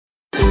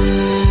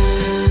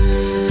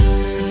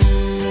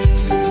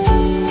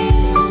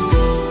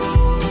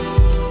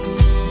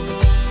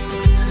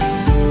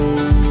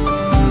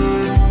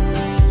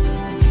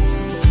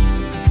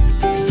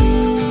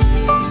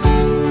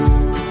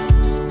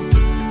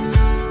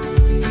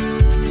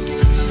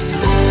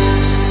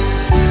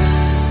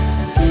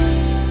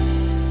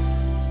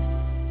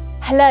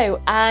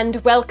Hello and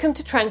welcome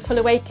to Tranquil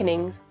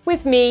Awakenings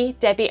with me,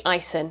 Debbie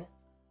Ison.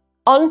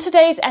 On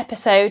today's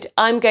episode,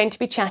 I'm going to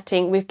be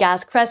chatting with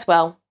Gaz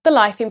Creswell, the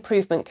Life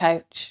Improvement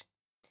Coach.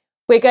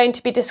 We're going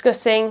to be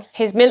discussing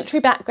his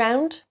military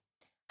background,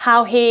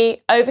 how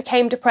he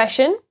overcame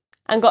depression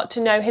and got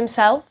to know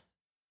himself,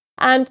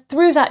 and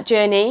through that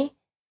journey,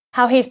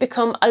 how he's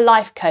become a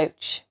life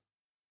coach.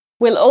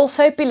 We'll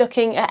also be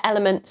looking at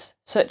elements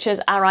such as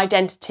our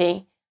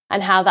identity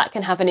and how that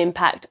can have an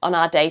impact on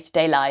our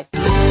day-to-day life.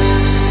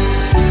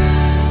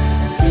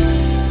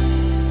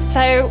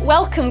 So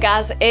welcome,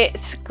 Gaz.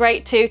 It's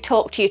great to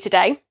talk to you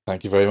today.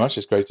 Thank you very much.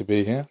 It's great to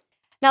be here.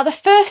 Now, the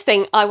first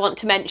thing I want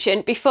to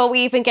mention before we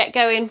even get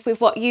going with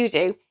what you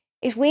do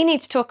is we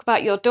need to talk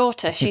about your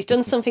daughter. She's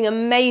done something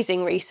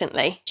amazing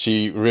recently.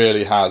 She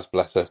really has,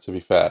 bless her, to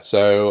be fair.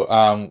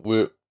 So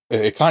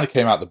it kind of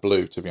came out the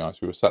blue, to be honest.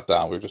 We were sat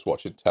down, we were just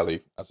watching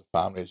telly as a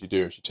family, as you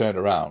do, and she turned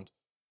around.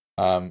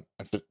 In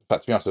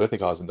fact, to be honest, I don't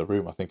think I was in the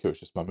room. I think it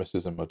was just my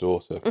missus and my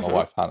daughter, my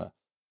wife, Hannah.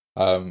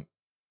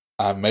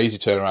 And Maisie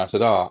turned around and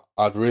said,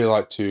 I'd really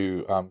like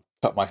to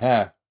cut my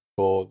hair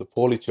for the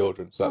poorly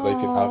children so that they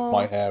can have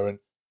my hair and,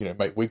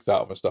 make wigs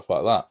out of them and stuff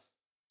like that.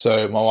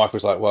 So my wife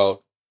was like,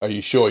 well, are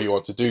you sure you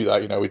want to do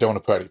that? We don't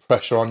want to put any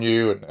pressure on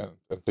you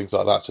and things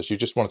like that. So she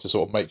just wanted to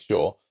sort of make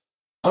sure.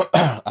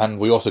 And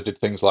we also did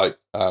things like,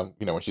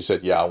 when she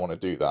said, yeah, I want to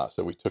do that.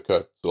 So we took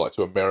her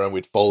to a mirror and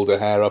we'd fold her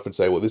hair up and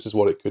say, well, this is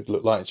what it could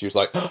look like. And she was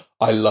like,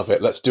 I love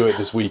it. Let's do it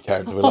this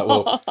weekend. And we're like,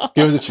 well,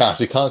 give us a chance.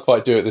 We can't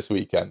quite do it this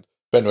weekend.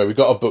 But anyway, we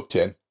got her booked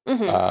in.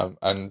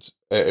 And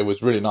it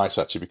was really nice,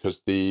 actually,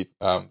 because the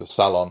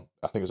salon,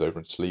 I think it was over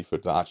in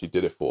Sleaford, that actually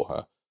did it for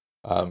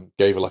her,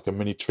 gave her like a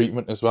mini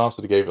treatment as well.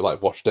 So they gave her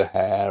washed her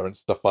hair and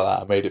stuff like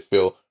that and made it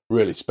feel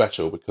really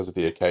special because of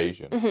the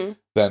occasion.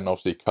 Then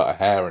obviously cut her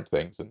hair and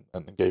things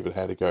and gave her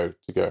hair to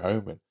go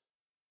home in.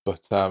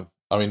 But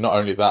not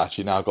only that,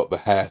 she now got the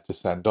hair to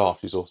send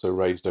off. She's also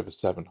raised over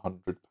 £700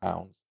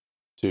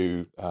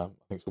 to I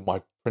think it's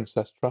My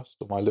Princess Trust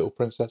or My Little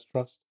Princess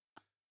Trust.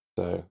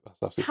 So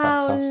that's absolutely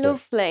fantastic. How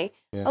lovely.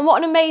 Yeah. And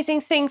what an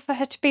amazing thing for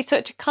her to be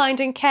such a kind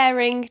and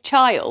caring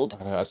child.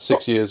 I know, at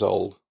 6 years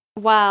old.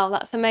 Wow,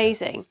 that's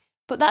amazing.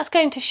 But that's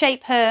going to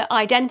shape her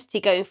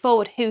identity going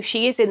forward, who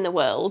she is in the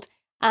world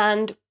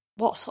and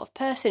what sort of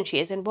person she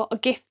is and what a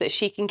gift that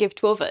she can give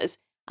to others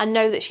and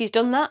know that she's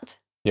done that.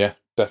 Yeah,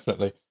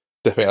 definitely.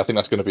 I think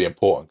that's going to be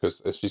important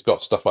because if she's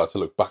got stuff like that to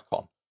look back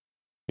on,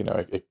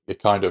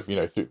 it kind of,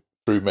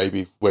 through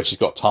maybe where she's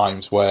got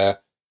times where,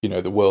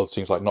 the world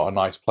seems like not a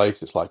nice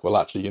place. It's like, well,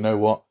 actually, you know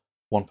what?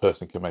 One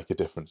person can make a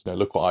difference.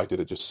 Look what I did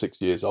at just 6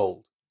 years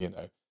old,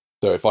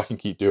 So if I can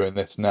keep doing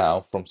this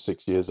now from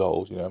 6 years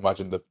old,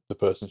 imagine the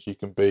person she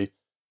can be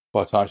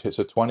by the time she hits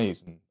her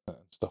 20s and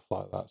stuff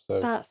like that.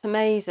 So that's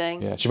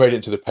amazing. Yeah, she made it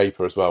into the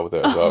paper as well with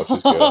it as well, which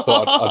is good. I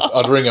thought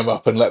I'd ring them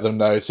up and let them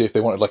know, see if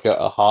they wanted like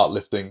a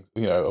heart-lifting,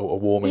 a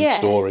warming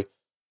story.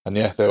 And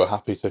yeah, they were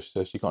happy. So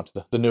she got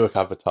into the Newark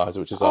Advertiser,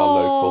 which is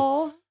our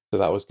local. So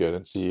that was good.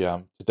 And she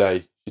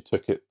today she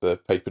took the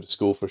paper to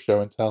school for a show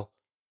and tell.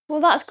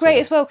 Well, that's great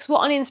as well, because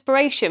what an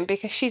inspiration,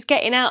 because she's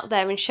getting out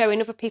there and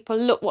showing other people,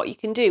 look what you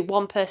can do.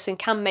 One person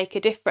can make a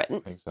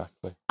difference.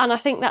 Exactly. And I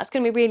think that's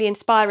going to be really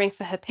inspiring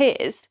for her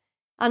peers.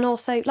 And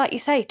also, like you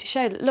say, to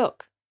show that,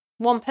 look,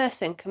 one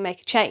person can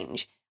make a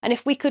change. And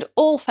if we could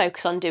all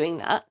focus on doing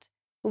that,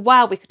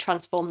 wow, we could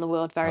transform the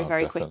world very,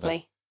 very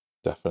quickly.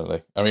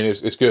 Definitely.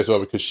 It's good as well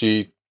because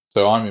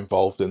so I'm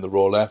involved in the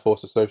Royal Air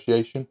Force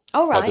Association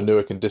at the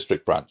Newark and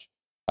District branch.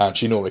 And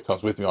she normally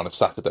comes with me on a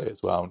Saturday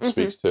as well and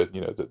speaks to,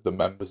 the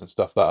members and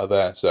stuff that are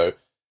there. So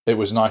it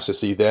was nice to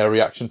see their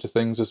reaction to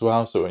things as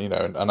well. So,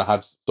 and I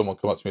had someone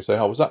come up to me and say,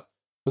 was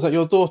that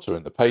your daughter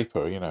in the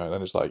paper? And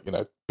then it's like,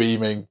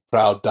 beaming,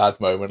 proud dad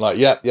moment, like,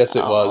 yeah, yes,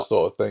 it was,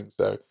 sort of thing.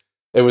 So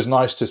it was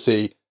nice to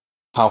see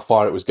how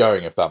far it was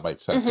going, if that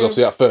makes sense. Because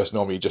obviously at first,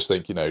 normally you just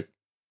think,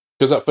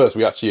 because at first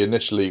we actually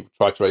initially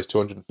tried to raise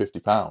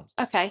 £250.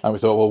 Okay. And we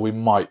thought, well, we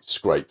might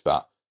scrape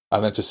that.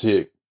 And then to see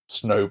it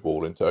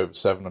snowball into over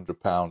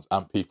 £700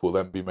 and people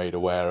then be made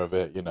aware of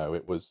it,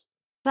 it was...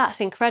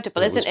 That's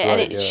incredible, isn't it? Great,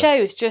 and it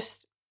shows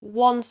just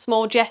one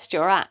small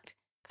gesture or act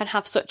can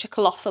have such a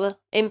colossal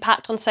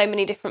impact on so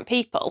many different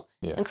people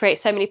and create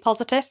so many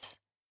positives.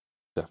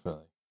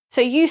 Definitely.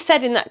 So you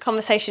said in that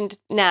conversation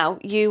now,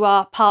 you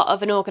are part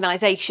of an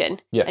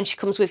organisation and she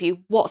comes with you.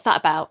 What's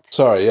that about?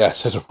 Sorry,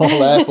 yes, it's the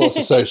Royal Air Force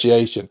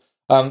Association.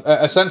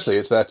 Essentially,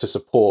 it's there to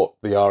support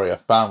the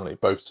RAF family,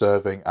 both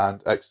serving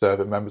and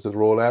ex-serving members of the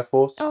Royal Air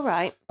Force. All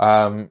right.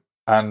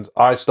 And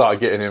I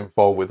started getting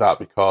involved with that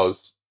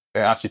because it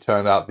actually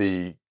turned out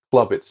the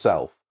club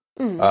itself,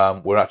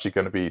 we're actually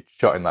going to be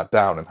shutting that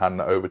down and handing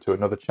it over to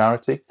another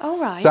charity. All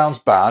right. Sounds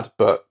bad,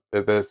 but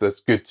there's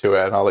good to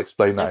it, and I'll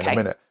explain that in a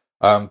minute.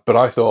 But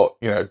I thought,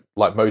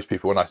 like most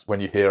people, when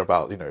you hear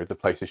about, the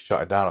place is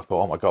shutting down, I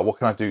thought, oh my God, what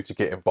can I do to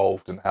get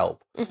involved and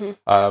help?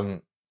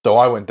 So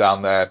I went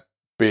down there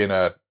being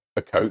a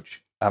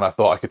coach, and I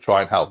thought I could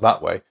try and help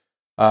that way.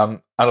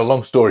 And a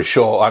long story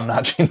short, I'm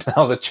actually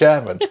now the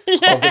chairman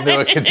of the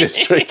Newark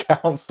District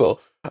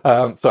Council,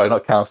 Sorry,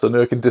 not council,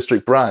 Newark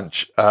District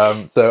Branch.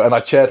 And I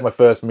chaired my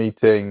first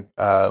meeting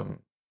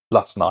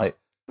last night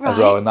as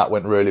well, and that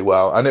went really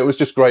well. And it was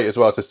just great as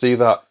well to see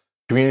that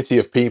community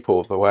of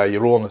people where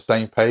you're all on the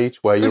same page,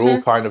 where you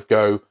all kind of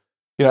go,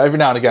 every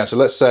now and again. So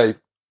let's say,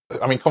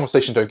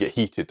 conversations don't get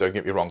heated, don't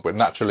get me wrong, but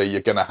naturally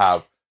you're going to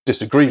have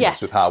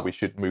disagreements with how we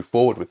should move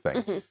forward with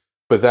things.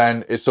 But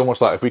then it's almost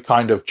like if we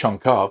kind of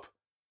chunk up,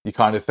 you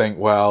kind of think,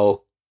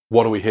 well,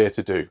 what are we here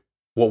to do?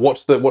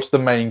 What's the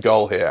main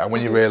goal here? And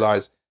when you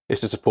realise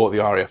it's to support the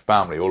RAF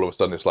family, all of a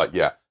sudden it's like,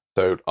 yeah,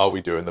 so are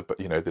we doing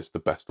this the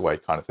best way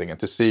kind of thing? And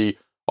to see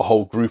a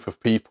whole group of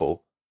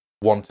people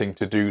wanting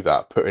to do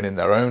that, putting in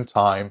their own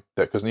time,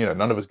 because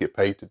none of us get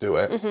paid to do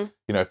it,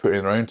 putting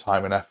in their own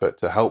time and effort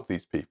to help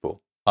these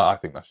people, I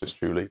think that's just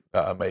truly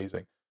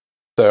amazing.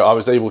 So I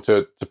was able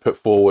to put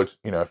forward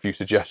a few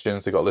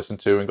suggestions that got listened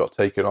to and got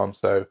taken on.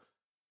 So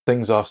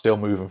things are still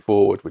moving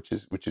forward, which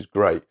is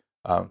great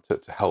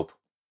to help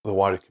the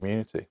wider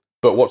community.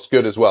 But what's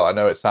good as well, I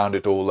know it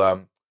sounded all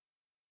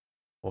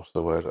what's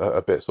the word,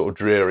 a bit sort of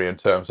dreary in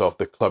terms of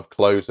the club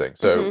closing.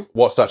 So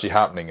what's actually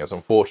happening is,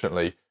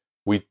 unfortunately,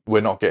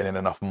 we're not getting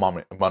enough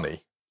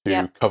money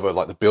to cover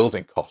like the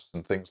building costs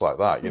and things like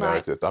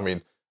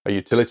that. A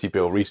utility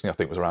bill recently I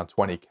think was around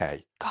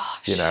 20k.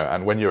 Gosh.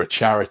 And when you're a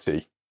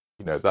charity,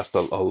 that's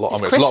a lot.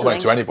 It's it's a lot of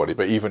money to anybody,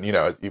 but even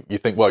you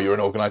think, well, you're an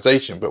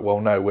organisation, but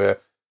well, no, we're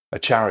a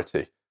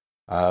charity.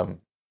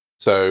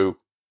 So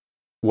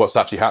what's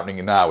actually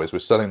happening now is we're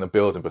selling the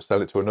building, but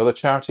selling it to another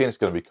charity, and it's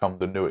going to become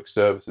the Newark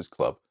Services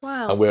Club.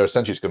 Wow. And we're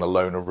essentially just going to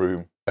loan a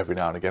room every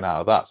now and again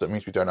out of that. So it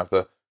means we don't have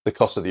the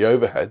cost of the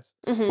overheads,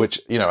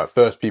 which, at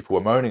first people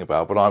were moaning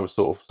about, but I was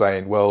sort of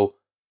saying, well,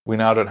 we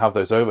now don't have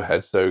those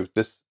overheads. So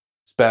this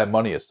spare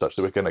money as such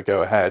that we're going to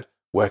go ahead,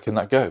 where can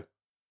that go?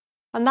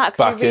 And that could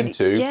back be really,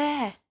 into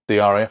the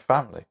RAF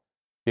family.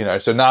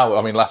 So now,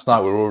 last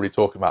night we were already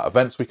talking about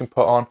events we can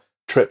put on,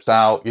 trips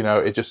out,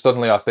 it just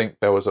suddenly, I think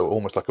there was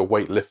almost like a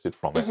weight lifted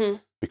from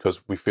it because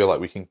we feel like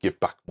we can give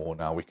back more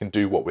now. We can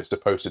do what we're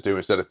supposed to do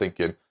instead of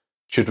thinking,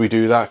 should we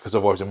do that? Because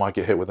otherwise we might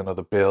get hit with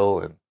another bill.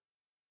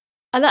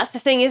 And that's the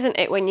thing, isn't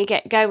it, when you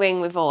get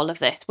going with all of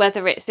this,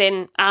 whether it's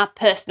in our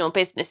personal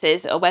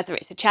businesses or whether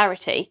it's a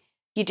charity,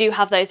 you do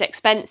have those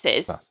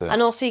expenses.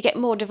 And also you get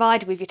more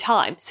divided with your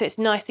time. So it's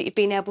nice that you've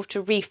been able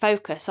to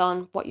refocus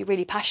on what you're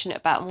really passionate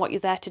about and what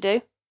you're there to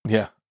do.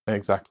 Yeah,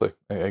 exactly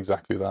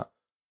that.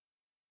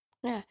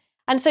 Yeah.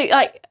 And so,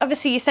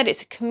 obviously you said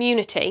it's a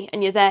community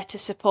and you're there to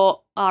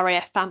support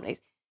RAF families.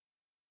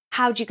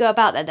 How do you go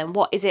about that then?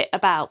 What is it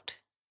about?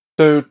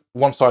 So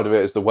one side of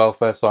it is the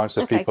welfare side.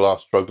 So people are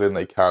struggling,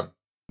 they can,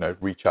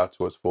 reach out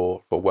to us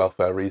for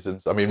welfare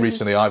reasons.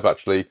 Recently I've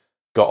actually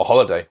got a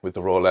holiday with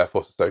the Royal Air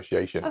Force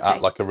Association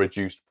at like a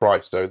reduced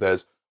price. So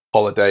there's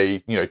holiday,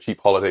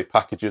 cheap holiday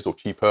packages or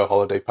cheaper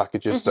holiday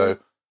packages. So,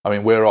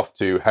 we're off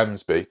to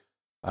Hemsby,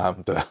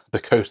 the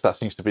coast that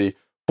seems to be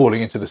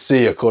falling into the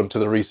sea, according to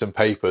the recent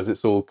papers.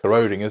 It's all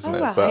corroding, isn't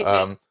it? Right.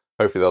 But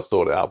hopefully they'll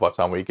sort it out by the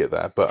time we get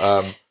there.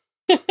 But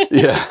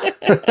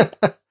yeah.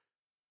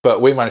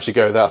 But we managed to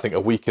go there, I think, a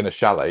week in a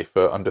chalet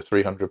for under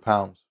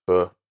 £300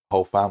 for a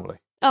whole family.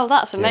 Oh,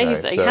 that's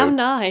amazing. How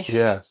nice.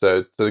 Yeah,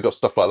 so they've got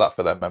stuff like that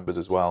for their members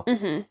as well.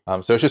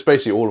 So it's just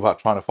basically all about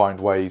trying to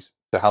find ways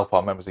to help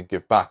our members and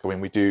give back.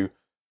 We do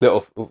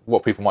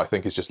what people might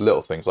think is just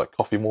little things like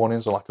coffee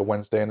mornings on like a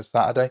Wednesday and a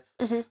Saturday.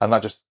 And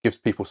that just gives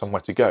people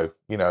somewhere to go,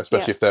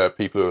 especially if there are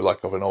people who are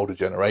like of an older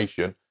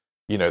generation,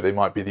 they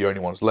might be the only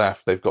ones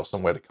left. They've got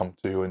somewhere to come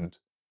to and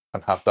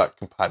have that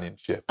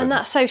companionship. And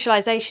that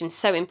socialisation is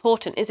so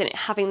important, isn't it?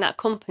 Having that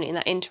company and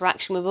that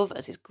interaction with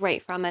others is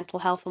great for our mental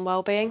health and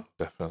well-being.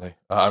 Definitely.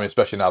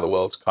 Especially now the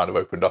world's kind of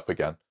opened up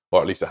again, or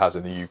at least it has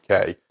in the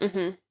UK.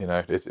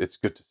 It's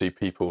good to see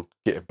people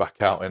getting back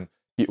out. And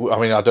I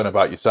don't know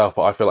about yourself,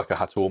 but I feel like I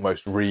had to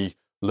almost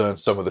relearn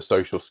some of the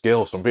social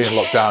skills from being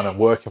locked down and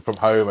working from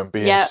home and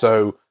being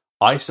so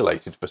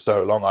isolated for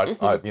so long.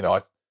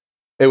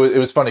 It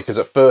was funny because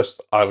at first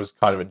I was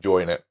kind of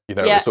enjoying it. It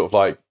was sort of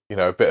like,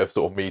 a bit of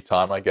sort of me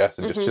time, I guess,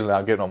 and just chilling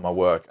out, getting on my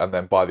work. And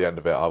then by the end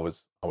of it, I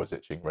was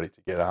itching, ready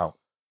to get out.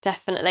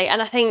 Definitely. And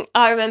I think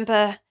I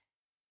remember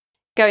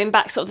going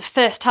back sort of the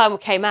first time we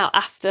came out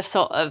after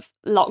sort of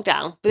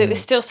lockdown, but it was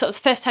still sort of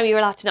the first time you were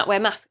allowed to not wear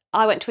masks.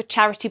 I went to a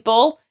charity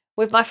ball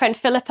with my friend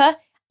Philippa,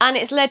 and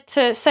it's led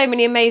to so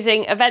many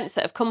amazing events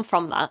that have come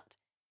from that.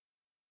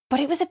 But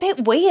it was a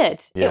bit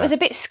weird. Yeah. It was a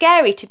bit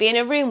scary to be in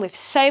a room with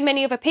so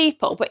many other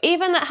people, but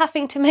even that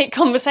having to make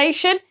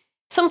conversation,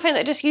 something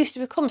that just used to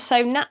become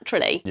so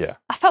naturally,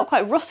 I felt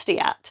quite rusty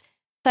at.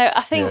 So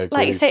I think,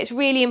 like you say, it's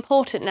really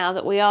important now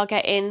that we are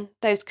getting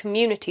those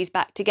communities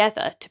back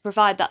together to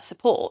provide that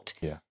support.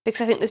 Yeah. Because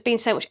I think there's been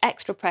so much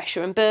extra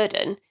pressure and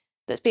burden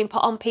that's been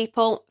put on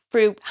people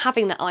through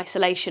having that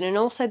isolation and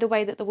also the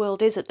way that the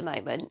world is at the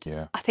moment.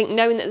 Yeah. I think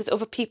knowing that there's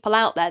other people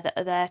out there that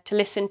are there to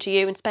listen to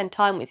you and spend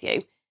time with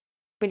you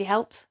really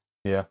helps.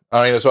 Yeah.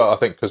 As well, I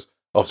think because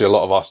obviously a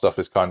lot of our stuff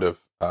is kind of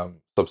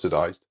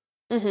subsidised.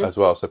 As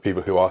well, so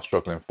people who are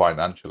struggling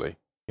financially,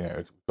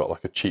 we've got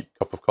like a cheap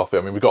cup of coffee.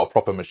 We've got a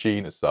proper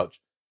machine as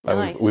such, And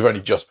Nice. we've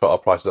only just put our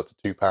prices up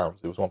to £2.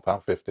 It was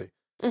 £1.50.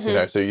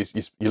 So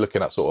you're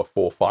looking at sort of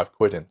 4 or 5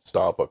 quid in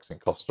Starbucks and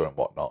Costa and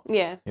whatnot.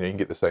 Yeah. You can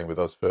get the same with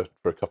us for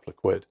a couple of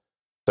quid.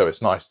 So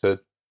it's nice to,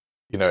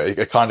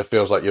 it kind of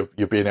feels like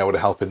you're being able to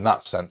help in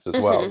that sense as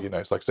well.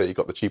 It's like, say, you've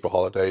got the cheaper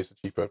holidays, the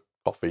cheaper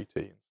coffee,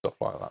 tea, and stuff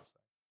like that.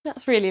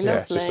 That's really lovely.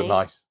 Yeah, it's just a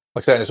nice,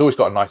 like I say, it's always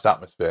got a nice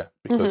atmosphere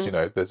because,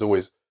 there's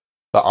always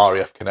that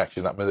RAF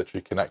connection, that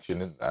military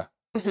connection in there.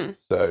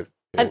 So,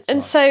 and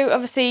nice. So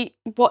obviously,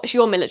 what's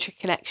your military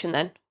connection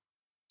then?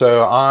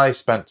 So I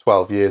spent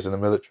 12 years in the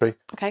military,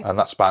 and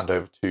that spanned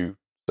over 2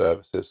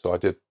 services. So I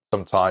did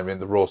some time in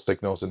the Raw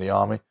Signals in the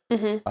Army,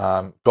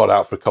 got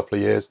out for a couple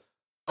of years.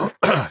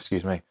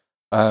 Excuse me.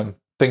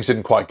 Things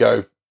didn't quite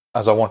go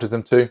as I wanted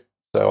them to,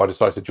 so I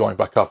decided to join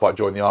back up. I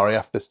joined the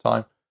RAF this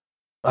time.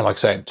 And like I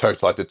say, in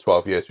total, I did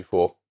 12 years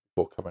before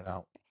coming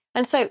out.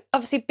 And so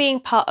obviously being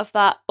part of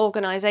that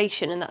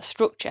organisation and that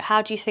structure,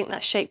 how do you think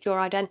that shaped your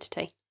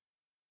identity?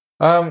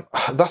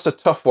 That's a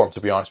tough one, to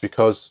be honest,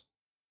 because...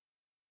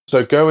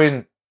 So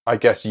going, I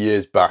guess,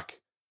 years back,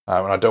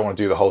 and I don't want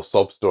to do the whole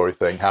sob story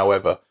thing.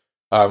 However,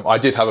 I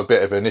did have a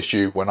bit of an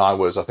issue when I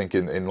was, I think,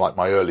 in like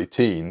my early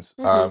teens,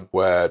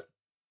 where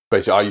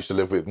basically I used to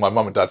live with my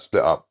mum and dad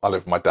split up. I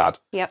lived with my dad.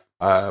 Yep.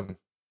 And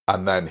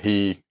then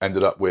he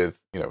ended up with,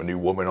 a new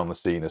woman on the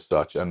scene as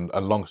such. And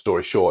long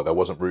story short, there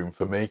wasn't room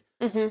for me.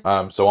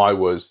 So I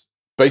was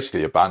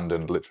basically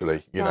abandoned,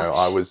 literally.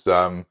 I was,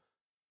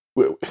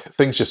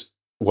 things just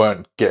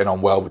weren't getting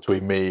on well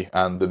between me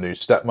and the new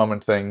stepmom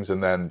and things,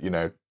 and then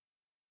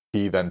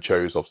he then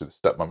chose obviously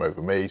the stepmom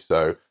over me,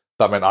 so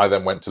that meant I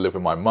then went to live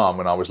with my mum,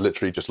 and I was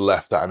literally just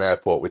left at an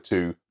airport with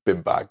 2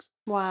 bin bags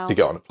to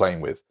get on a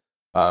plane with.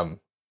 And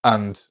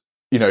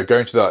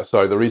going to that,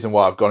 so the reason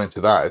why I've gone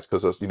into that is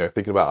because I was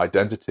thinking about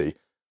identity.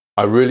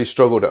 I really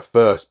struggled at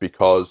first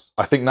because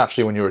I think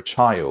naturally when you're a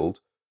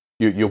child,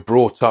 you're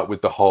brought up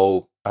with the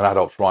whole an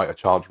adult's right, a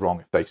child's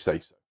wrong if they say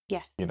so.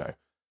 Yeah.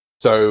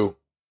 So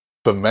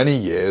for many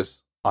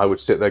years, I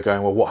would sit there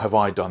going, well, what have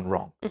I done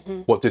wrong?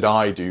 What did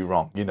I do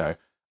wrong?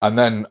 And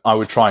then I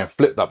would try and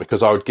flip that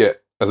because I would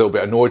get a little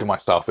bit annoyed with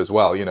myself as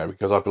well,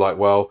 because I'd be like,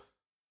 well,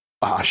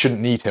 I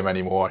shouldn't need him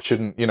anymore. I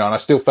shouldn't, and I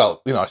still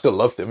felt, I still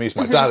loved him. He's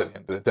my dad at the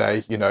end of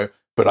the day,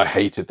 but I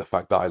hated the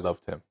fact that I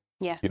loved him.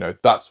 Yeah.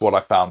 That's what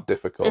I found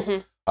difficult.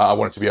 I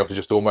wanted to be able to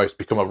just almost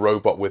become a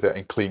robot with it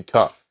and clean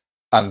cut.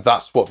 And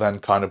that's what then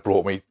kind of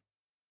brought me,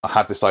 I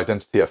had this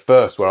identity at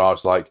first where I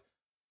was like,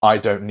 I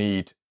don't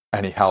need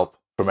any help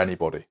from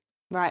anybody,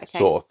 right? Okay.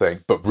 Sort of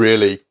thing. But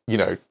really,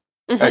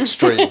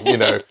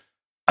 extreme,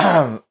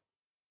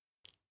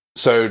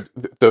 So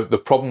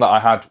the problem that I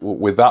had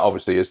with that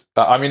obviously is,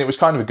 it was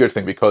kind of a good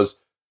thing because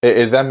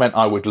it then meant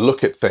I would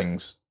look at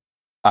things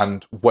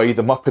and weigh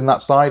them up in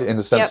that side in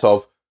the sense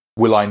of,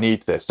 will I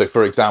need this? So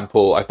for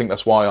example, I think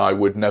that's why I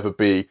would never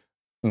be,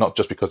 not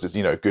just because it's,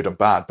 good and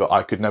bad, but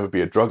I could never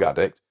be a drug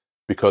addict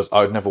because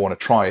I would never want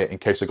to try it in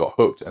case I got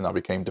hooked and I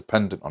became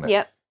dependent on it.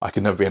 Yep. I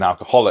could never be an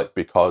alcoholic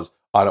because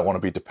I don't want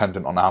to be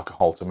dependent on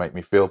alcohol to make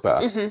me feel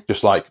better.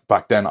 Just like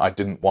back then, I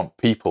didn't want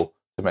people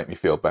to make me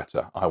feel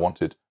better. I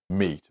wanted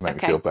me to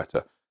make me feel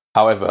better.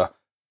 However,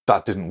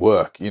 that didn't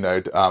work.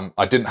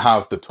 I didn't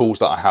have the tools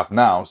that I have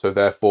now. So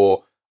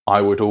therefore,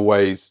 I would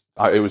always,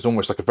 it was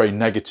almost like a very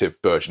negative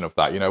version of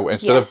that.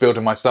 Instead of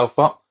building myself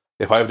up,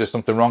 if I ever did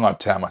something wrong, I'd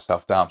tear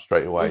myself down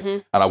straight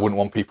away. And I wouldn't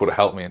want people to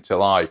help me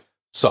until I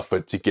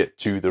suffered to get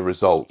to the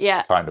result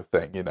kind of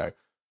thing,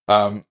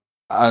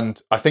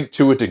 And I think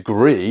to a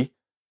degree,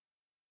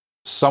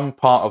 some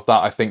part of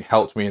that I think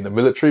helped me in the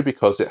military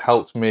because it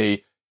helped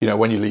me,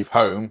 when you leave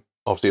home,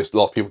 obviously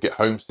a lot of people get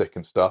homesick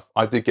and stuff.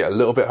 I did get a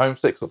little bit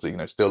homesick,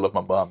 obviously, still love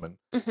my mum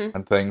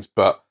and things,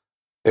 but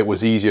it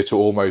was easier to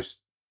almost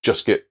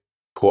just get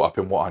caught up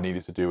in what I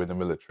needed to do in the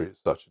military as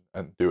such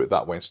and do it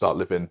that way and start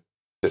living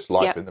this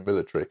life in the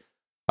military.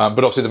 But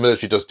obviously the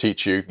military does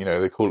teach you,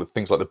 they call it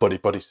things like the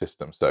buddy-buddy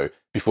system. So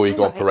before you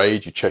go on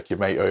parade, you check your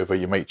mate over,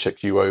 your mate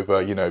checks you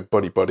over,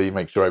 buddy-buddy,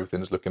 make sure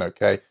everything's looking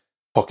okay.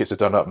 Pockets are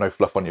done up, no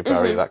fluff on your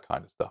belly, that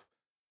kind of stuff.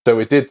 So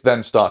it did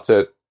then start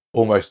to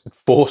almost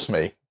force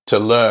me to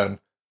learn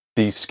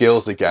these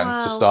skills again,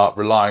 to start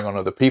relying on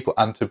other people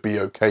and to be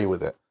okay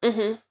with it.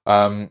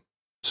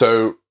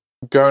 So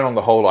going on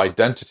the whole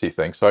identity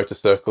thing, sorry to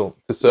circle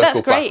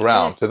back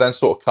around, to then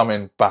sort of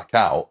coming back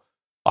out,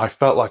 I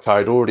felt like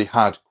I'd already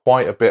had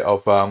quite a bit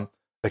of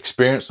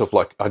experience of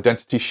like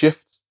identity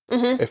shifts,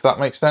 if that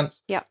makes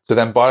sense. Yeah. So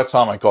then by the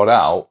time I got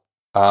out,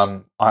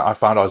 I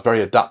found I was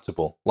very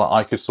adaptable. Like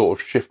I could sort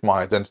of shift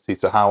my identity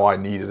to how I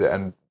needed it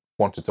and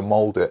wanted to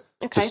mold it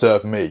to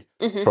serve me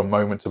from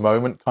moment to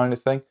moment kind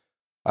of thing.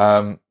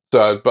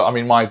 But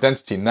my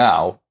identity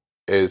now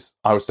is,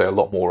 I would say, a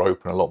lot more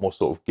open, a lot more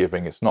sort of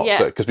giving. It's not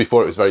so, because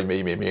before it was very me,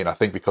 and I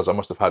think because I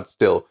must have had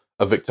still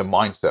a victim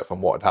mindset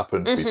from what had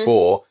happened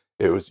before,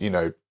 it was,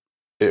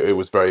 it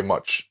was very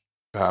much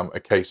a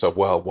case of,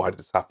 well, why did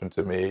this happen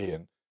to me?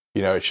 And,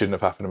 it shouldn't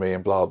have happened to me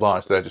and blah, blah.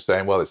 Instead of just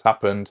saying, well, it's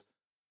happened.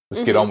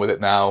 Let's get on with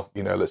it now.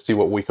 Let's see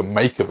what we can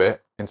make of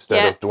it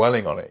instead of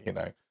dwelling on it,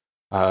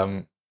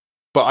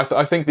 But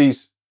I think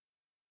these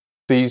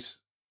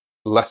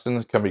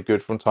lessons can be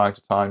good from time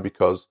to time,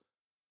 because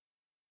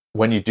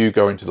when you do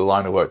go into the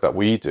line of work that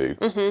we do,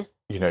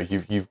 you know,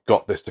 you've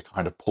got this to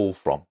kind of pull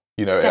from.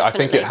 You know, Definitely. I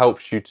think it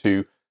helps you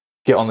to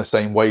get on the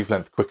same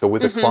wavelength quicker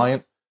with a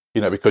client,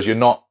 you know, because you're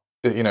not,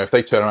 you know, if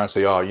they turn around and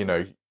say, oh, you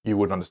know, you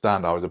wouldn't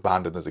understand, I was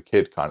abandoned as a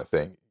kid kind of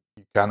thing,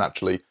 you can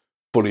actually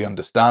fully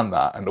understand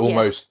that and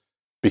almost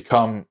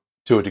become,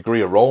 to a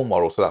degree, a role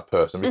model to that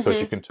person,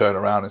 because you can turn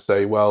around and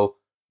say, well,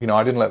 you know,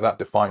 I didn't let that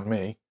define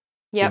me.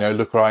 You know,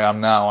 look where I am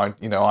now.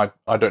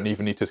 I don't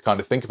even need to kind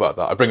of think about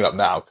that. I bring it up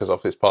now because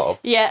obviously it's part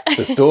of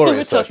the story,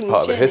 it's part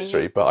of the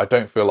history. But I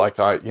don't feel like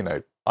I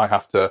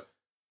have to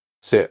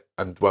sit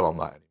and dwell on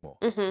that anymore.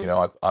 You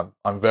know,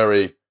 I'm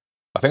very,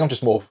 I think I'm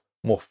just more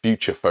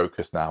future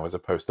focused now as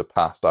opposed to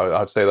past.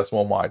 I'd say that's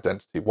more my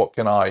identity. What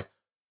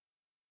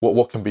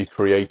can be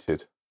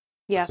created,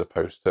 as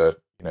opposed to,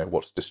 you know,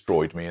 what's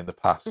destroyed me in the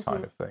past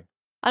kind of thing.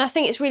 And I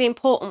think it's really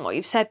important what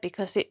you've said,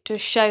 because it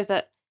does show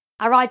that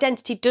our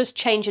identity does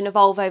change and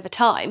evolve over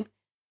time,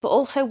 but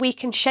also we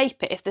can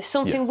shape it. If there's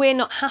something we're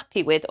not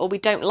happy with or we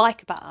don't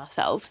like about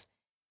ourselves,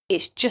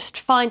 it's just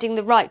finding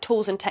the right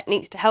tools and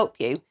techniques to help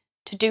you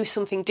to do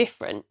something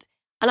different.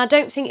 And I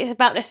don't think it's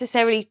about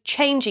necessarily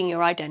changing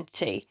your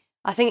identity.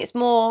 I think it's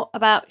more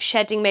about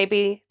shedding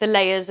maybe the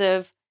layers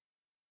of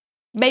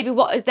maybe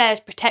what is there is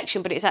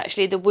protection, but it's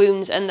actually the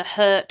wounds and the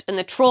hurt and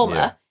the trauma.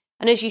 Yeah.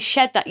 And as you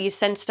shed that, you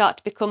then start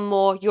to become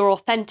more your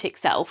authentic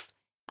self,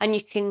 and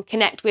you can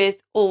connect with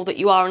all that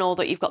you are and all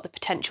that you've got the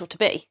potential to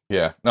be.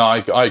 Yeah, no,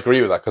 I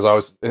agree with that, because I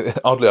was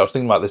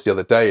thinking about this the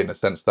other day, in the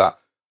sense that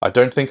I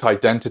don't think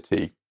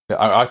identity,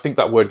 I think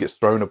that word gets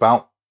thrown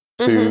about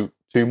too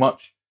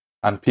much,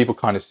 and people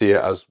kind of see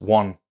it as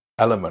one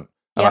element.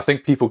 And I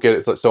think people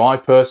get it. So I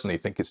personally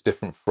think it's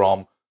different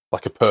from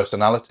like a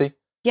personality.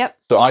 Yep.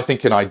 So I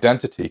think an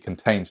identity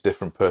contains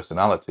different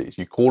personalities.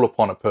 You call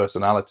upon a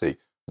personality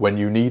when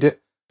you need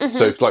it.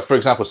 So it's like, for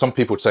example, some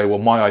people would say, well,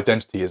 my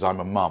identity is I'm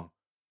a mum.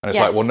 And it's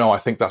like, well, no, I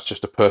think that's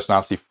just a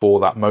personality for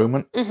that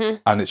moment.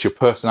 And it's your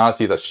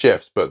personality that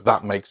shifts, but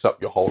that makes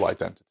up your whole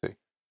identity.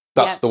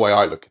 That's the way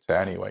I look at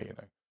it anyway, you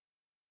know.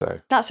 So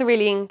that's a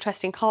really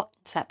interesting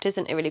concept,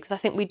 isn't it, really? Because I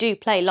think we do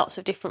play lots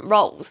of different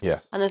roles.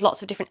 Yes. And there's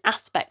lots of different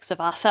aspects of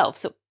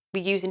ourselves that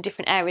we use in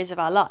different areas of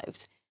our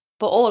lives.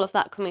 But all of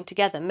that coming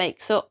together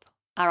makes up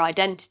our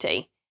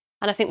identity.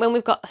 And I think when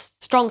we've got a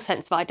strong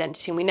sense of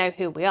identity and we know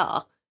who we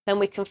are, then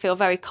we can feel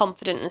very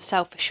confident and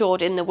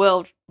self-assured in the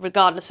world,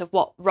 regardless of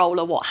what role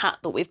or what hat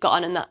that we've got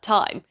on in that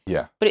time.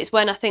 Yeah. But it's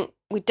when I think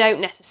we don't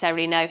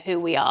necessarily know who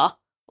we are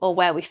or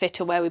where we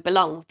fit or where we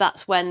belong,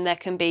 that's when there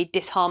can be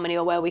disharmony,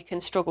 or where we can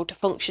struggle to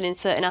function in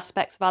certain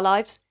aspects of our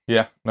lives.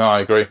 Yeah, no,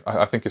 I agree.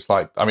 I think it's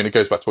like, I mean, it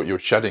goes back to what you were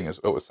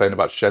saying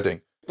about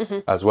shedding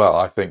as well.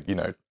 I think, you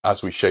know,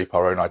 as we shape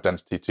our own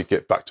identity to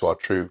get back to our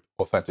true,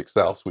 authentic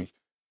selves, we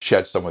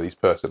shed some of these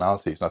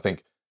personalities. And I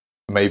think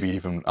maybe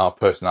even our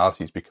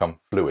personalities become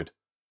fluid,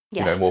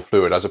 you know, more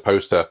fluid, as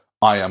opposed to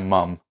I am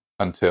mum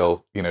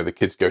until, you know, the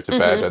kids go to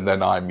bed and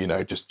then I'm, you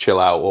know, just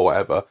chill out or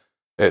whatever.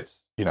 It's,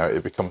 you know,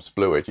 it becomes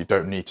fluid. You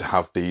don't need to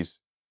have these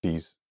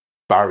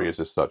barriers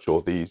as such,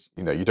 or these,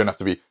 you know, you don't have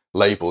to be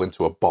labeled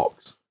into a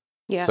box,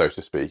 so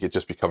to speak. It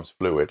just becomes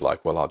fluid.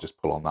 Like, well, I'll just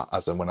pull on that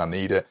as and when I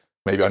need it.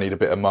 Maybe I need a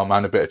bit of mum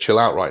and a bit of chill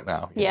out right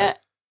now. You know?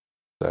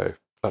 So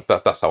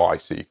that's how I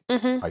see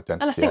identity.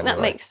 And I think that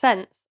makes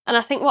sense. And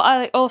I think what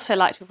I also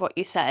liked with what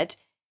you said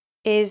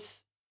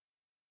is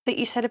that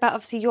you said about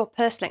obviously your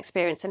personal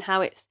experience and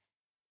how it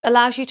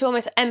allows you to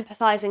almost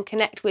empathise and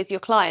connect with your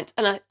client.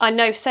 And I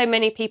know so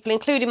many people,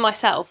 including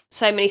myself,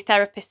 so many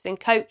therapists and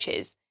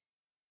coaches,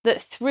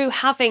 that through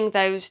having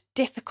those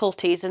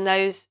difficulties and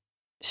those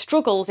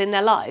struggles in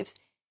their lives,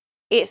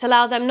 it's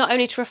allowed them not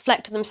only to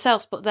reflect on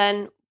themselves, but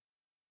then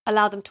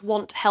allow them to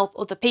want to help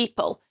other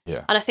people.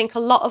 Yeah. And I think a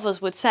lot of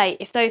us would say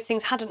if those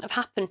things hadn't have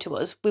happened to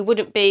us, we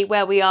wouldn't be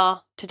where we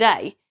are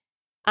today.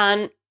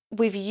 And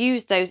we've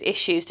used those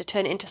issues to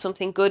turn it into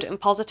something good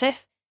and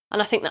positive.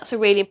 And I think that's a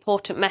really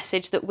important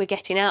message that we're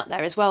getting out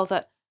there as well,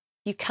 that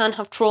you can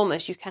have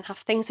traumas, you can have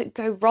things that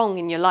go wrong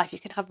in your life, you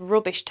can have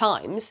rubbish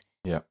times,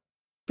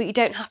 but you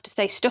don't have to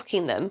stay stuck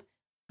in them.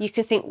 You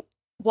can think,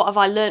 what have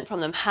I learned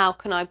from them? How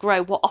can I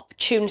grow? What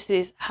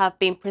opportunities have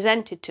been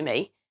presented to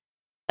me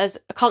as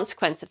a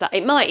consequence of that?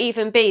 It might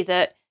even be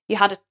that you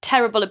had a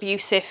terrible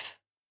abusive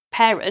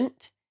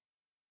parent.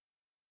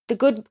 The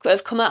good that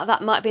have come out of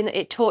that might be that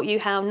it taught you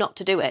how not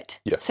to do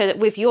it. So that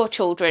with your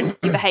children,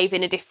 you behave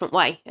in a different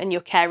way and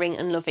you're caring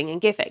and loving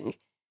and giving.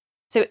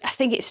 So I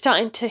think it's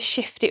starting to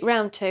shift it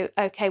round to,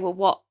 okay, well,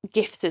 what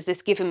gifts has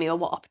this given me, or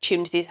what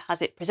opportunities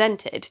has it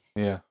presented?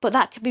 Yeah. But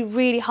that can be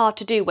really hard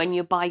to do when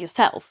you're by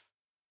yourself.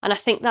 And I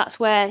think that's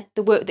where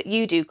the work that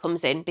you do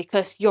comes in,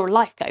 because you're a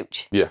life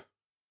coach. Yeah,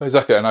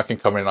 exactly. And I can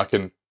come in and I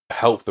can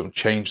help them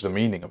change the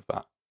meaning of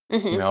that.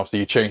 You know, so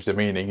you change the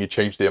meaning, you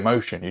change the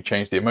emotion, you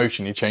change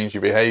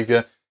your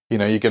behaviour. You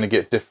know, you're going to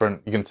get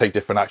different, you're going to take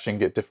different action,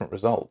 get different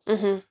results.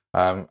 And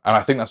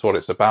I think that's what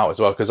it's about as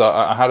well. Because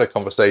I had a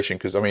conversation,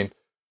 because I mean,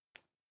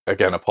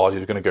 again,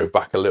 apologies, we're going to go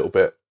back a little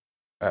bit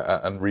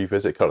and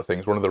revisit kind of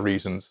things. One of the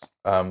reasons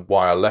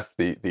why I left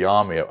the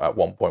army at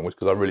one point was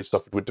because I really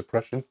suffered with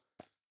depression.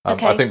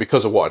 I think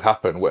because of what had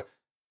happened,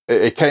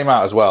 it came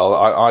out as well.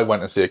 I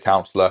went and see a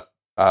counsellor.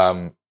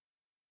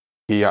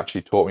 He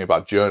actually taught me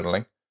about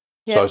journaling.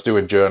 So I was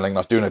doing journaling, and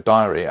I was doing a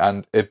diary,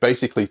 and it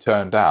basically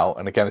turned out,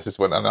 and again, this is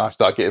when I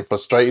started getting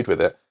frustrated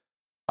with it.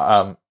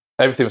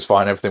 Everything was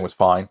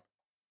fine.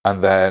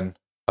 And then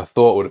a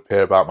thought would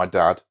appear about my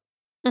dad,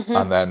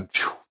 and then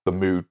the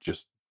mood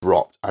just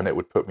dropped, and it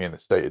would put me in a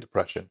state of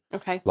depression,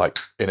 like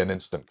in an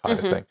instant kind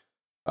of thing.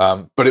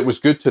 But it was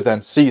good to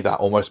then see that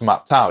almost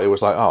mapped out. It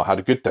was like, oh, I had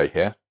a good day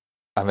here,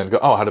 and then go,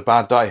 oh, I had a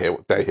bad day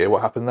here.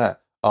 What happened there?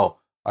 Oh,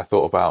 I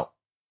thought about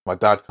my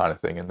dad kind of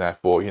thing, and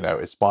therefore,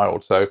 it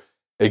spiraled. So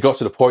it got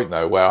to the point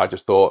though where I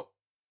just thought,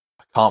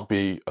 I can't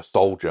be a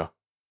soldier.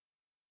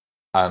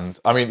 And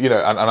I mean,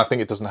 and I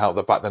think it doesn't help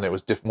that back then it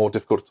was more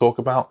difficult to talk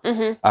about.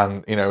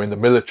 And, in the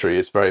military,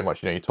 it's very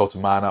much, you're told to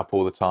man up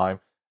all the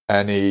time.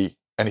 Anything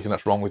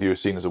that's wrong with you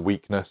is seen as a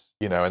weakness,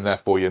 and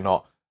therefore you're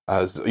not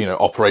as,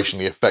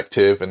 operationally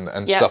effective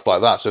and stuff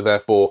like that. So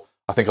therefore,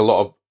 I think a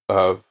lot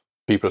of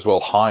people as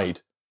well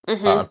hide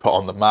and put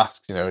on the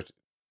masks.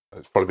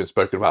 It's probably been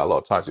spoken about a lot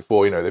of times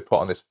before. They put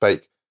on this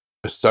fake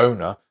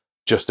persona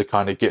just to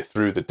kind of get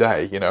through the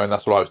day, and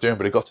that's what I was doing.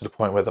 But it got to the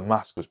point where the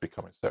mask was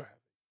becoming so heavy.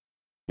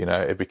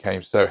 It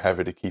became so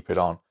heavy to keep it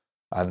on,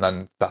 and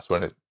then that's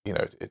when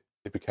it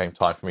became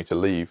time for me to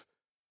leave.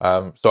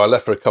 So I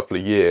left for a couple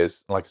of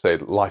years. Like I say,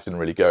 life didn't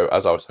really go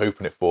as I was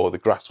hoping it for. The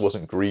grass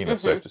wasn't greener,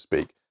 so to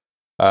speak.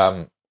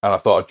 And I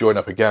thought I'd join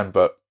up again,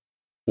 but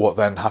what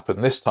then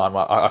happened this time?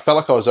 I felt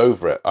like I was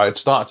over it. I had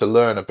started to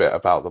learn a bit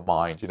about the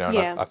mind, and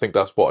I think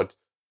that's what had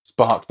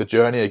sparked the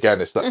journey.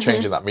 Again, it's that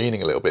changing that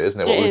meaning a little bit, isn't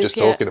it? What we were just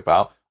talking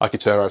about. I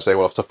could turn around and say,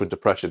 well, I've suffered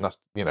depression. That's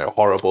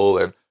horrible,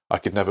 and I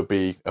could never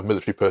be a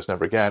military person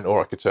ever again.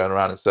 Or I could turn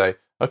around and say,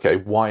 okay,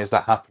 why is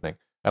that happening?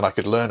 And I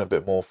could learn a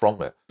bit more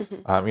from it.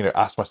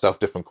 Ask myself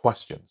different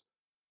questions,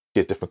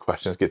 get different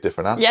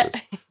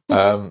answers.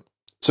 But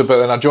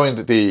then I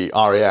joined the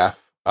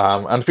RAF,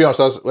 and to be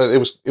honest,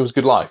 it was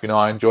good life.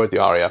 I enjoyed the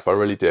RAF. I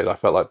really did. I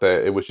felt like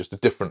it was just a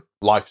different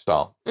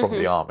lifestyle from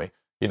the army.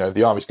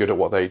 The army's good at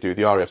what they do.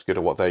 The RAF's good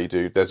at what they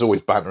do. There's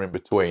always banter in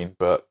between,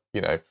 but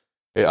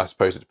I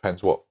suppose it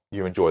depends what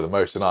you enjoy the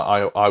most. And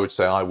I would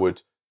say I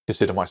would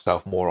consider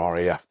myself more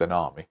RAF than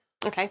army.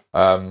 Okay.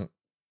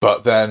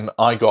 But then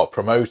I got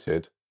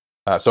promoted.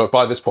 So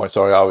by this point,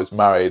 I was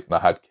married and I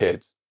had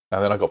kids.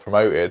 And then I got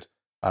promoted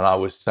and I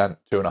was sent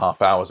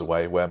 2.5 hours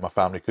away where my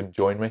family couldn't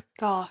join me.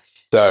 Gosh.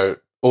 So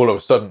all of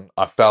a sudden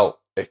I felt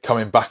it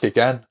coming back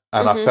again.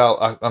 And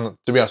and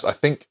to be honest, I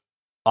think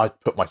I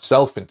put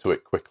myself into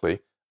it quickly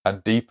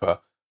and deeper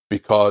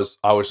because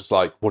I was just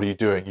like, what are you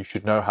doing? You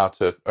should know how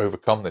to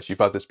overcome this. You've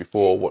had this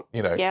before,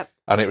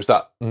 And it was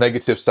that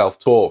negative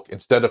self-talk.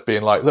 Instead of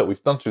being like, look,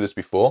 we've done through this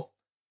before.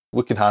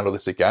 We can handle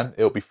this again.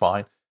 It'll be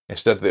fine.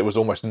 Instead, it was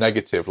almost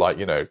negative, like,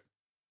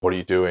 what are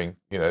you doing?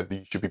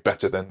 You should be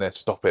better than this.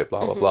 Stop it,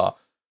 blah, blah, blah.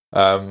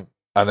 And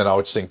then I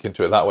would sink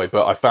into it that way.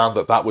 But I found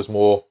that was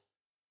more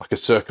like a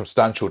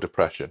circumstantial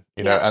depression,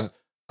 and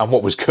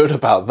what was good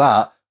about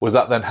that was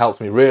that then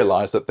helped me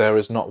realize that there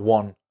is not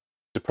one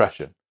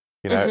depression.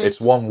 It's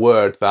one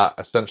word that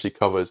essentially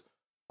covers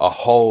a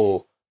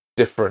whole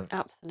different,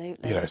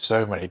 absolutely,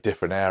 so many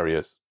different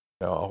areas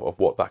of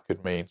what that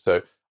could mean.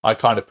 So I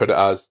kind of put it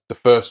as the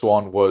first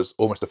one was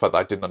almost the fact that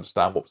I didn't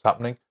understand what was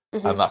happening,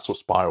 and that's what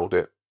spiraled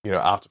it,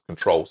 out of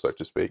control, so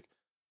to speak.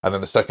 And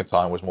then the second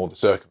time was more the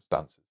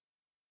circumstances.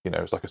 It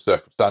was like a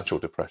circumstantial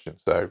depression.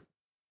 So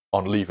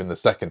on leaving the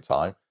second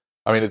time,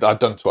 I mean, I'd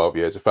done 12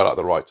 years. It felt like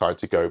the right time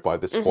to go by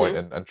this point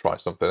and try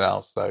something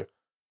else. So,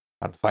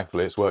 and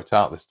thankfully it's worked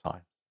out this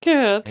time.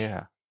 Good.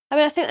 Yeah. I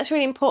mean, I think that's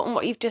really important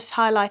what you've just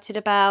highlighted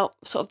about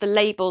sort of the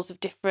labels of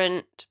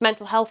different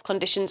mental health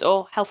conditions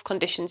or health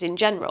conditions in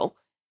general.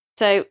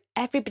 So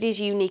everybody's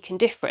unique and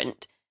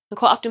different. And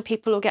quite often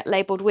people will get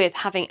labelled with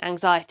having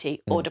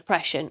anxiety or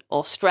depression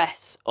or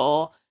stress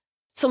or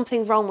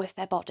something wrong with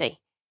their body.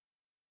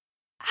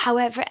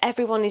 However,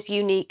 everyone is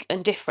unique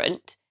and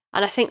different.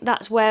 And I think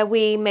that's where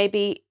we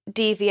maybe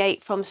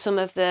deviate from some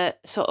of the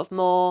sort of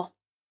more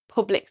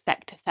public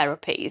sector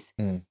therapies,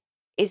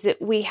 is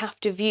that we have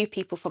to view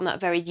people from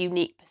that very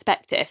unique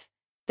perspective.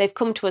 They've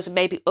come to us and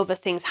maybe other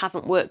things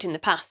haven't worked in the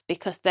past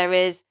because there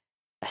is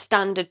a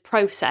standard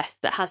process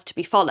that has to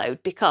be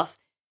followed because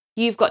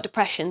you've got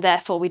depression,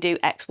 therefore we do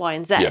X, Y,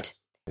 and Z. Yes.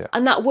 Yeah.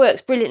 And that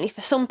works brilliantly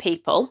for some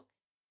people,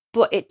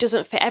 but it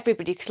doesn't fit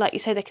everybody because, like you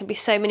say, there can be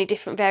so many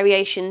different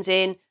variations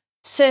in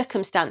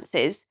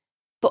circumstances,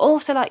 but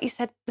also, like you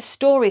said, the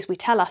stories we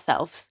tell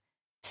ourselves.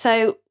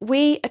 So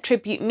we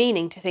attribute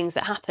meaning to things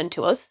that happen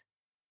to us,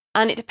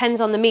 and it depends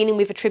on the meaning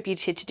we've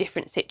attributed to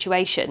different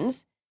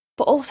situations,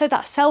 but also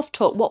that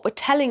self-talk, what we're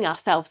telling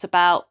ourselves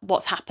about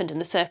what's happened in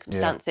the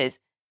circumstances,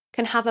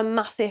 can have a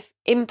massive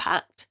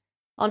impact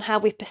on how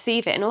we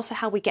perceive it and also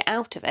how we get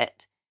out of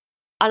it.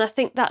 And I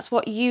think that's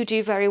what you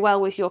do very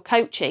well with your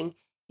coaching,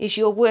 is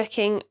you're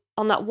working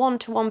on that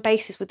one-to-one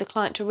basis with the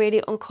client to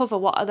really uncover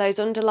what are those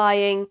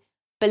underlying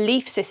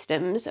belief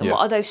systems and what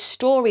are those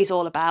stories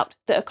all about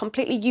that are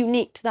completely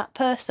unique to that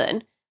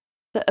person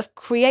that have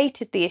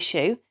created the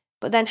issue,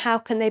 but then how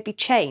can they be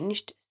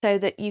changed so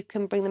that you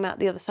can bring them out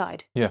the other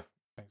side? Yeah,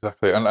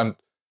 exactly. And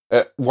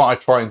what I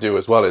try and do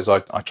as well is I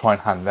try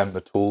and hand them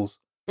the tools.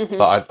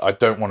 But I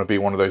don't want to be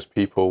one of those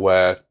people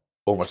where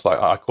almost like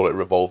I call it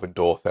revolving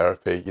door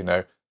therapy,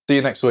 see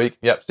you next week.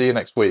 Yep, see you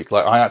next week.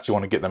 Like I actually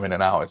want to get them in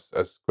and out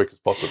as quick as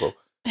possible,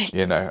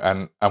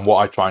 and what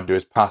I try and do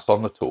is pass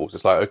on the tools.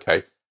 It's like,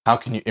 okay, how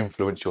can you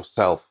influence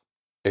yourself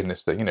in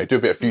this thing? Do a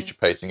bit of future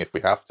pacing if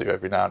we have to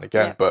every now and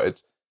again,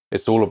 but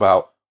it's all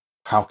about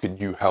how can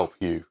you help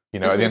you?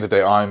 At the end of the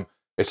day,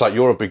 it's like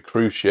you're a big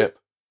cruise ship.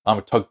 I'm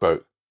a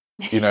tugboat.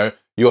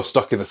 You're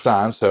stuck in the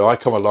sand. So I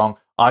come along,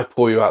 I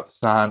pull you out the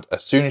sand.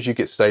 As soon as you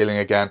get sailing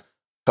again,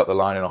 cut the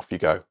line and off you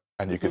go,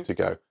 and you're good to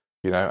go.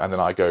 And then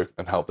I go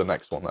and help the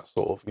next one. That's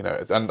sort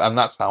of, and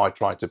that's how I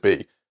try to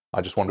be.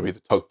 I just want to be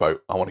the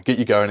tugboat. I want to get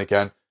you going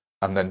again.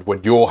 And then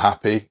when you're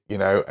happy,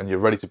 and you're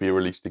ready to be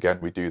released again,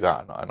 we do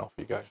that and off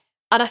you go.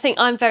 And I think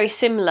I'm very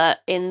similar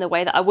in the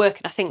way that I work.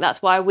 And I think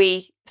that's why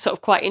we sort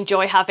of quite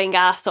enjoy having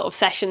our sort of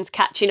sessions,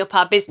 catching up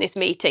our business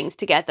meetings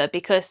together,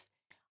 because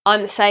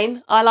I'm the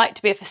same. I like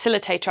to be a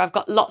facilitator. I've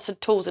got lots of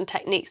tools and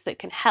techniques that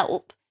can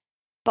help,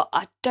 but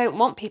I don't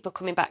want people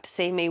coming back to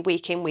see me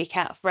week in, week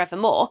out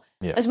forevermore.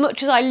 Yeah. As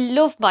much as I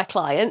love my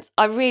clients,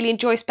 I really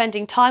enjoy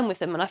spending time with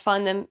them and I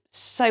find them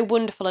so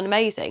wonderful and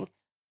amazing.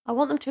 I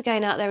want them to be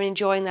going out there and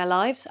enjoying their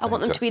lives. I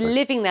want them to be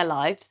living their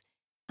lives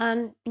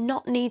and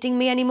not needing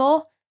me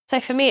anymore. So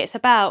for me, it's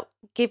about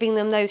giving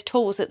them those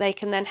tools that they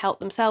can then help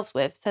themselves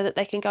with so that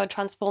they can go and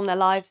transform their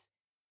lives,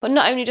 but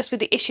not only just with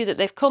the issue that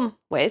they've come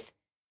with,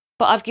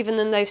 but I've given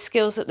them those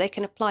skills that they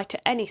can apply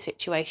to any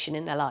situation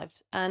in their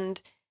lives. And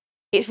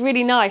it's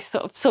really nice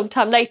sort of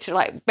sometime later,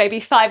 like maybe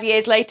 5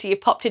 years later, you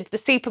popped into the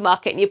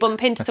supermarket and you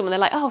bump into someone, they're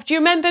like, oh, do you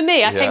remember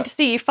me? I came to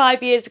see you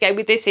 5 years ago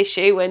with this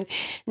issue and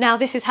now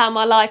this is how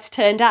my life's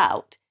turned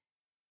out.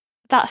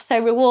 That's so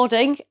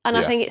rewarding. And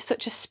I think it's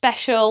such a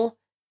special,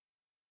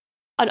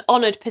 an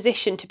honoured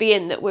position to be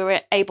in that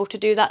we're able to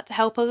do that to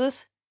help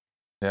others.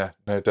 Yeah,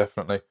 no,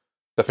 definitely.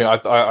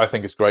 I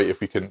think it's great if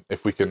we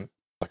can,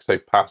 like I say,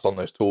 pass on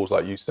those tools,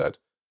 like you said,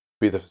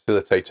 be the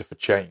facilitator for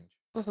change.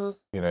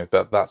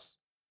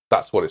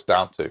 That's what it's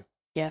down to.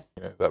 Yeah.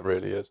 That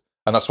really is.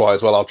 And that's why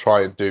as well, I'll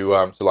try and do,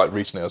 so like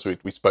recently, as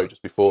we spoke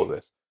just before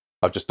this,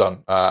 I've just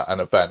done an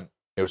event.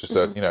 It was just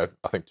a,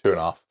 I think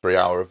 2.5, 3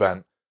 hour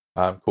event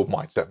called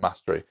Mindset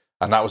Mastery.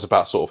 And that was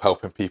about sort of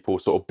helping people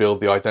sort of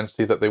build the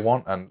identity that they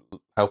want and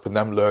helping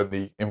them learn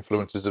the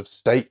influences of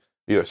state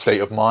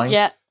of mind.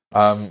 Yeah.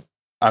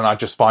 And I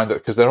just find that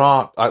because there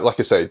are, like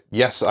I say,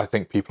 yes, I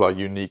think people are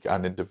unique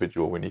and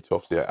individual. We need to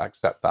obviously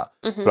accept that.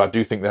 But I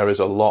do think there is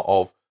a lot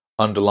of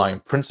underlying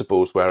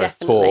principles where if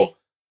taught,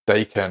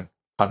 they can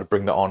kind of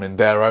bring that on in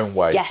their own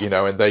way,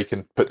 and they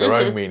can put their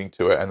own meaning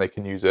to it and they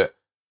can use it,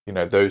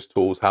 those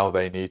tools how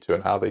they need to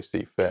and how they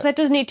see fit. There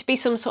does need to be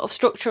some sort of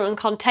structure and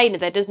container.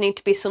 There does need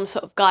to be some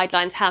sort of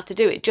guidelines how to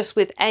do it. Just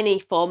with any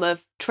form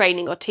of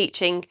training or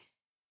teaching,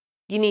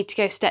 you need to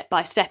go step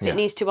by step. It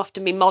needs to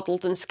often be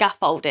modelled and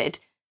scaffolded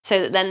so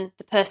that then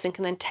the person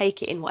can then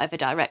take it in whatever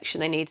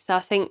direction they need. So I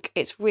think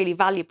it's really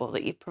valuable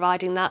that you're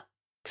providing that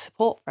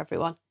support for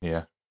everyone.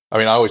 Yeah. I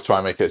mean, I always try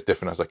and make it as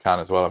different as I can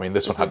as well. I mean,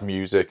 this one had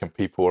music and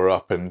people were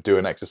up and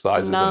doing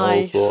exercises and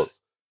all sorts.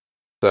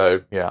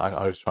 So, yeah, I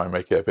always try and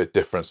make it a bit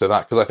different. So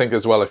that, because I think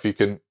as well, if you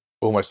can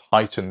almost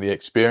heighten the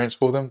experience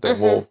for them, they're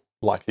more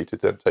likely to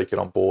then take it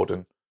on board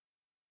and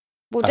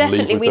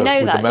definitely, we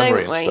know that,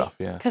 don't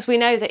we? Yeah. Because we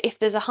know that if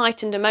there's a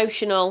heightened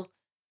emotional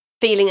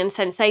feeling and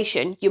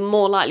sensation, you're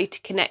more likely to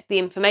connect the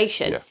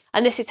information. Yeah.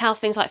 And this is how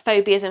things like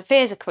phobias and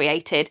fears are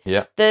created.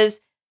 Yeah.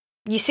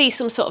 You see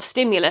some sort of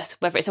stimulus,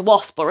 whether it's a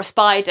wasp or a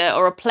spider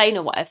or a plane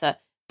or whatever,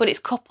 but it's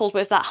coupled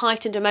with that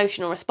heightened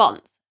emotional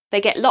response. They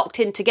get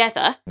locked in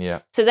together. Yeah.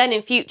 So then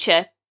in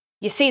future,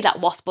 you see that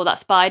wasp or that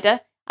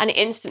spider and it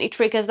instantly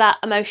triggers that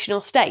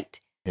emotional state.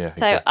 Yeah.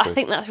 So exactly. I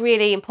think that's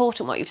really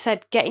important what you've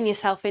said. Getting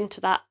yourself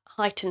into that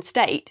heightened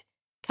state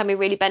can be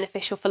really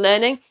beneficial for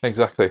learning.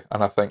 Exactly.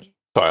 And I think,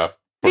 sorry,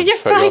 you're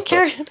fine,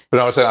 Karen. But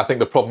I was saying, I think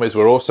the problem is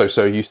we're also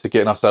so used to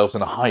getting ourselves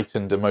in a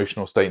heightened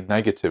emotional state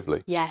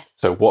negatively. Yes.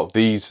 So what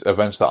these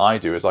events that I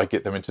do is I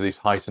get them into these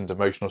heightened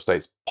emotional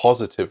states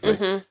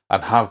positively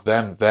and have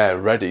them there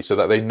ready so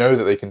that they know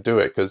that they can do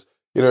it. Because,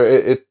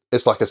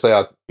 it's like I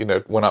say,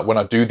 when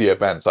I do the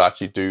events, I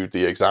actually do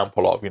the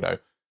example of,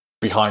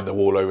 behind the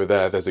wall over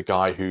there's a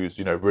guy who's,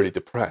 really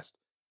depressed.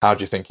 How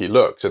do you think he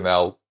looks? And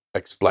they'll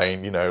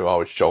explain,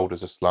 his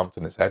shoulders are slumped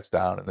and his head's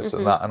down and this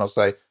and that. And I'll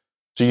say,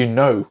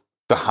 so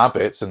the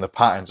habits and the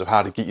patterns of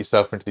how to get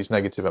yourself into these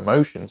negative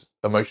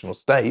emotional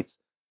states,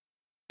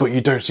 but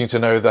you don't seem to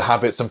know the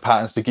habits and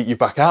patterns to get you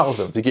back out of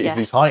them, to get you to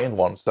these heightened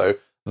ones. So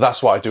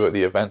that's what I do at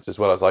the events as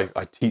well, as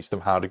I teach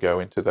them how to go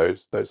into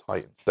those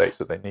heightened states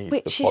that they need.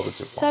 Which is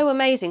so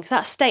amazing, because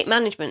that state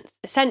management's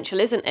essential,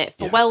 isn't it,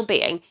 for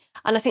well-being?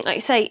 And I think, like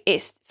you say,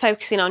 it's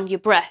focusing on your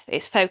breath,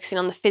 it's focusing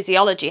on the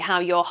physiology, how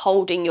you're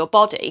holding your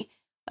body,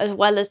 as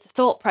well as the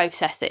thought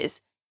processes.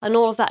 and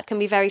all of that can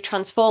be very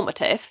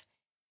transformative.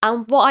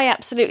 And what I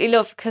absolutely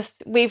love, because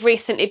we've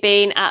recently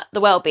been at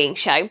the Wellbeing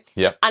Show,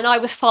 and I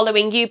was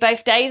following you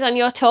both days on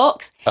your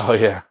talks. Oh,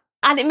 yeah.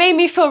 And it made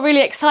me feel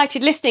really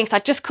excited listening, because I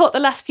just caught the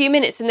last few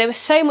minutes and there was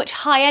so much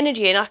high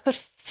energy and I could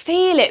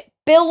feel it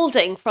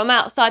building from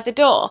outside the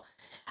door.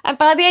 And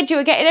by the end, you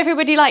were getting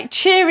everybody like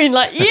cheering,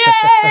 like,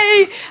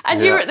 yay!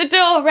 And you were at the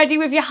door ready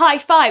with your high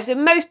fives.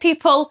 And most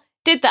people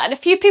did that. And a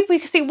few people you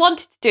could see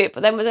wanted to do it,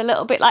 but then was a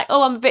little bit like,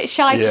 oh, I'm a bit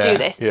shy to do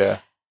this. Yeah.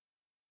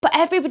 But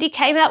everybody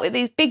came out with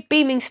these big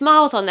beaming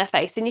smiles on their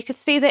face, and you could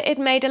see that it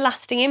made a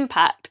lasting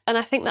impact. And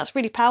I think that's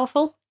really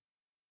powerful.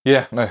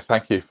 Yeah, no,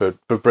 thank you for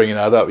bringing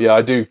that up. Yeah,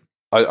 I do.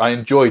 I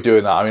enjoy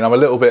doing that. I mean, I'm a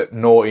little bit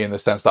naughty in the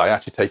sense that I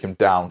actually take them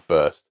down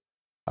first.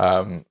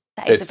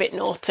 That is a bit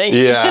naughty.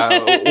 Yeah.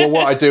 Well,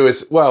 what I do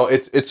is,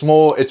 it's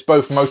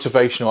both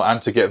motivational and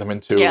to get them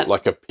into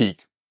like a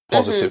peak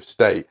positive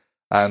state.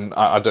 And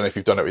I don't know if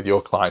you've done it with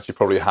your clients, you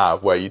probably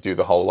have, where you do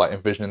the whole like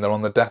envisioning they're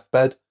on the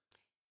deathbed.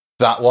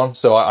 That one.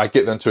 So I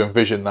get them to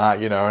envision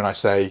that, and I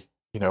say,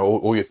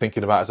 all you're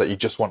thinking about is that you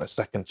just want a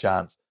second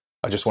chance.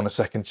 I just want a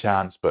second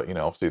chance. But,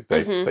 obviously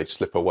they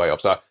slip away.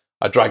 So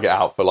I drag it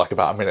out for like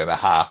about a minute and a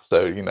half.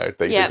 So,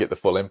 they get the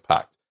full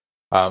impact.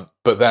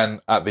 But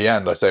then at the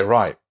end, I say,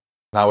 right,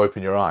 now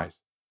open your eyes.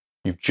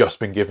 You've just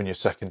been given your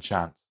second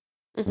chance.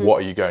 What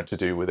are you going to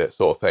do with it,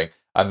 sort of thing?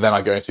 And then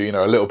I go into,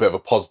 a little bit of a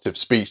positive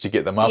speech to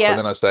get them up. And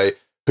then I say,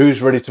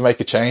 who's ready to make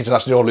a change? And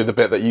that's normally the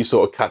bit that you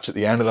sort of catch at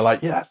the end. And they're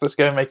like, yes, let's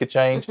go and make a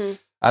change.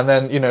 And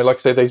then, like I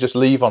say, they just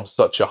leave on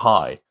such a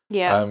high.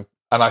 And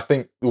I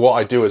think what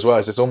I do as well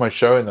is it's almost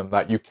showing them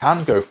that you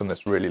can go from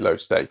this really low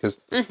state.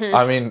 Because,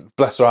 I mean,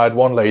 bless her, I had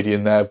one lady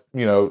in there,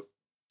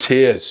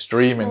 tears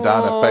streaming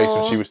down her face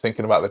when she was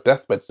thinking about the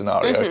deathbed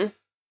scenario.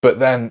 But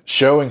then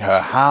showing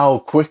her how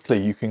quickly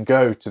you can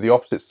go to the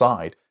opposite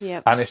side.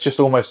 And it's just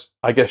almost,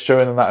 I guess,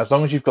 showing them that as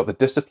long as you've got the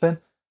discipline,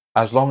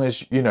 as long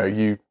as,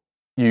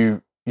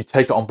 you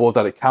take it on board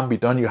that it can be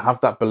done, you have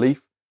that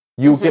belief,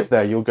 you'll get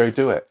there, you'll go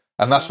do it.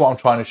 And that's what I'm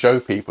trying to show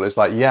people. It's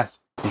like, yes,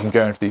 you can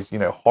go into these,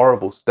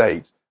 horrible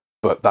states,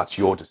 but that's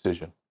your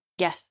decision.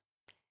 Yes.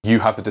 You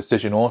have the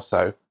decision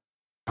also,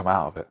 come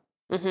out of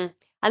it.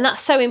 And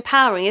that's so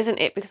empowering, isn't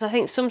it? Because I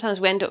think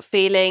sometimes we end up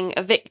feeling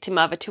a victim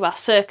either to our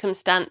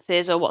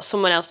circumstances or what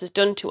someone else has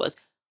done to us,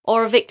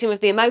 or a victim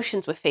of the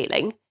emotions we're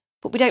feeling.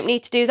 But we don't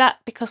need to do that,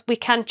 because we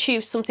can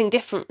choose something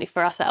differently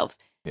for ourselves.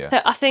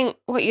 So I think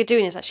what you're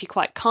doing is actually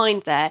quite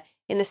kind there,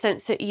 in the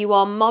sense that you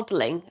are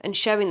modelling and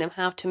showing them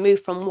how to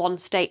move from one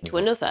state to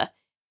another.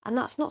 And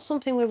that's not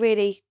something we're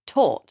really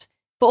taught.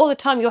 But all the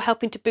time you're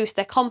helping to boost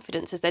their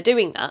confidence as they're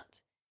doing that.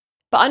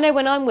 But I know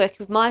when I'm working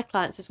with my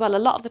clients as well, a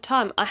lot of the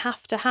time I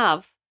have to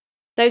have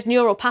those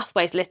neural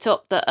pathways lit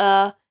up that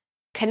are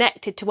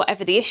connected to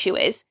whatever the issue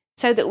is,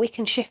 so that we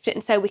can shift it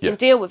and so we can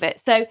deal with it.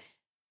 So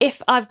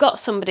if I've got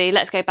somebody,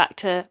 let's go back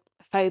to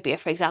phobia,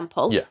 for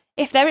example.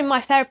 If they're in my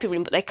therapy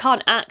room, but they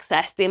can't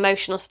access the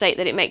emotional state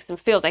that it makes them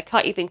feel, they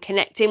can't even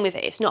connect in with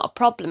it, it's not a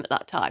problem at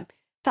that time.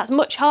 That's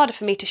much harder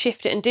for me to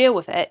shift it and deal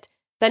with it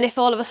than if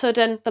all of a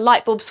sudden the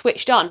light bulb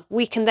switched on,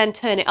 we can then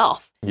turn it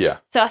off.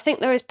 So I think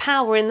there is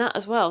power in that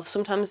as well.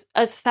 Sometimes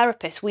as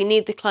therapists, we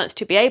need the clients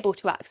to be able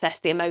to access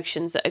the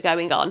emotions that are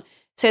going on,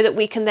 so that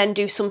we can then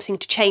do something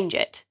to change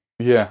it.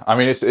 Yeah, I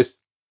mean, it's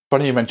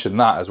funny you mentioned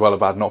that as well,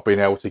 about not being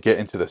able to get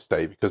into the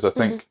state, because I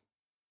think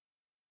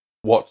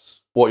what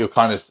you're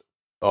kind of,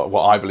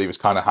 what I believe is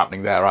kind of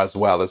happening there, as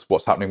well as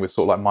what's happening with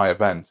sort of like my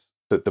events,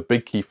 that the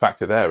big key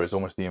factor there is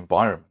almost the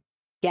environment.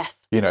 Yes.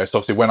 So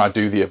obviously when I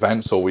do the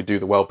events or we do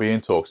the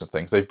wellbeing talks and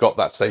things, they've got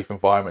that safe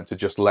environment to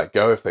just let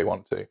go if they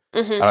want to.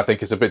 And I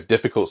think it's a bit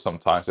difficult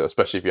sometimes,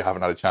 especially if you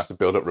haven't had a chance to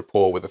build up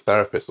rapport with a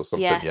therapist or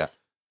something yet.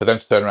 For them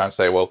to turn around and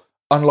say, well,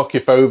 unlock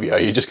your phobia,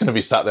 you're just going to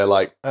be sat there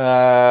like,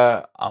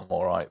 I'm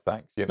all right,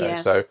 thanks.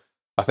 So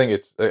I think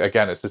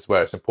it's just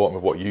where it's important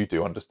with what you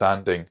do,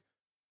 understanding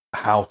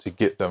how to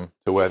get them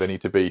to where they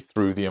need to be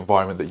through the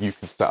environment that you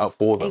can set up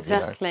for them.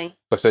 Exactly.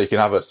 Like I say, you can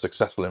have a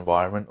successful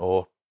environment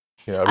or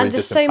a really and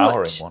there's so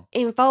much one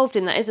involved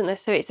in that, isn't there?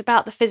 So it's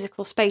about the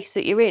physical space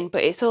that you're in,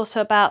 but it's also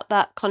about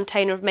that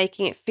container of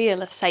making it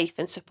feel a safe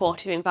and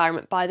supportive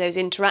environment by those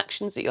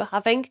interactions that you're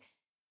having.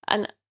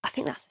 And I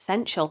think that's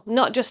essential,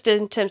 not just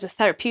in terms of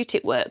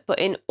therapeutic work, but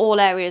in all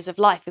areas of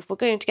life. If we're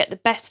going to get the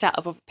best out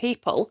of other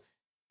people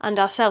and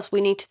ourselves,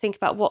 we need to think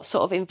about what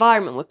sort of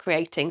environment we're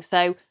creating.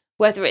 So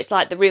whether it's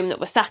like the room that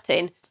we're sat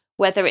in,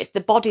 whether it's the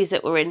bodies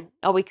that we're in,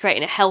 are we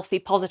creating a healthy,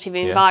 positive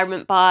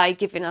environment by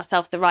giving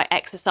ourselves the right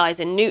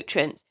exercise and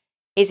nutrients?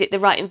 Is it the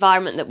right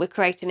environment that we're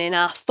creating in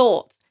our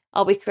thoughts?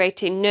 Are we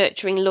creating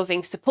nurturing,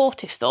 loving,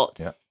 supportive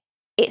thoughts?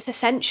 It's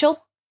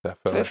essential.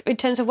 Definitely. In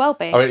terms of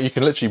well-being. I mean, you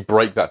can literally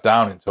break that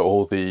down into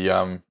all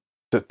the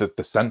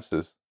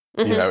senses.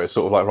 It's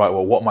sort of like, right,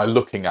 well, what am I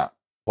looking at?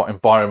 What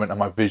environment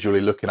am I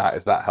visually looking at?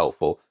 Is that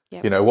helpful?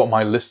 What am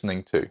I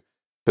listening to?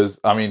 Because,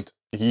 I mean,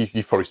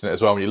 you've probably seen it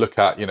as well when you look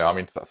at,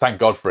 thank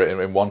God for it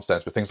in one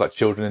sense, but things like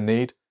children in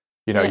need.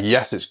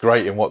 Yes, it's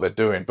great in what they're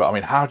doing, but I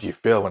mean, how do you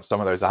feel when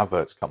some of those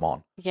adverts come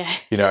on?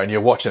 And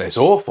you're watching it, it's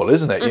awful,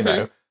 isn't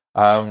it?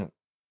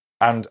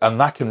 and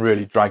that can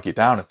really drag you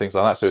down and things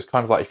like that. So it's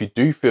kind of like, if you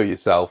do feel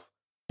yourself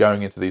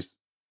going into these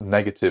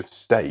negative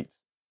states,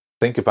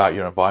 think about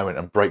your environment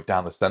and break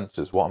down the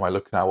senses. What am I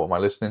looking at? What am I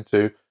listening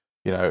to?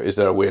 Is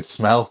there a weird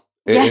smell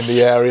in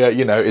the area?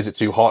 Is it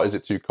too hot? Is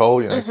it too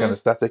cold?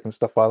 Kinesthetic and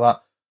stuff like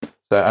that.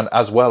 So, and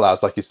as well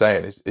as, like you're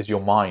saying, is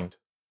your mind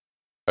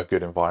a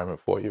good environment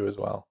for you as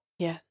well?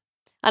 Yeah.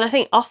 And I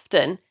think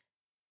often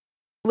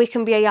we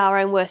can be our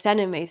own worst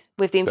enemies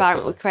with the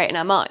environment we create in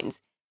our minds,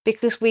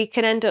 because we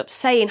can end up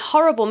saying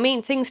horrible,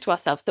 mean things to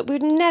ourselves that we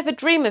would never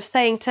dream of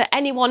saying to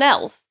anyone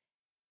else.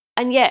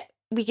 And yet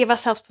we give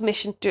ourselves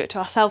permission to do it to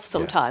ourselves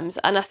sometimes.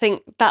 Yes. And I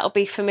think that'll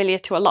be familiar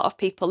to a lot of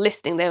people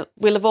listening.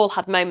 We'll have all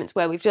had moments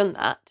where we've done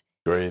that.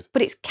 Agreed.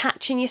 But it's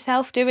catching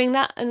yourself doing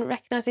that and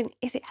recognising,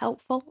 is it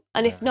helpful?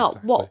 And if not,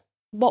 exactly.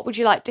 What would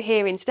you like to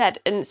hear instead?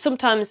 And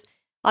sometimes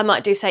I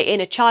might do, say,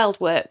 inner child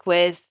work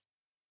with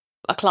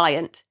a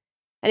client.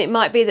 And it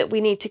might be that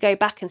we need to go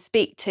back and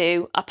speak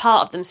to a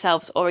part of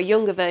themselves or a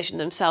younger version of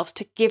themselves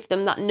to give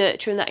them that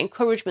nurture and that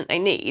encouragement they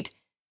need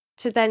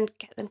to then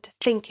get them to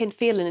think and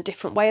feel in a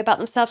different way about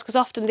themselves. Because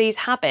often these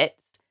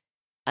habits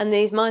and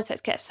these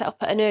mindsets get set up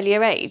at an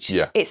earlier age.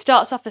 Yeah. It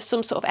starts off as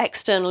some sort of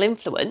external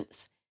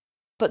influence,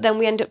 but then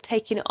we end up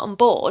taking it on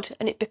board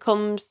and it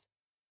becomes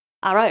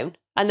our own.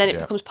 And then it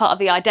becomes part of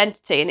the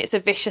identity, and it's a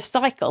vicious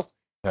cycle.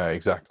 Yeah,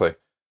 exactly.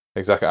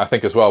 I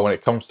think as well, when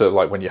it comes to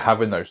like when you're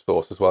having those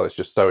thoughts as well, it's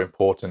just so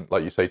important,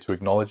 like you say, to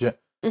acknowledge it,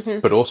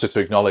 but also to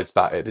acknowledge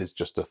that it is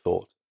just a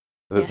thought.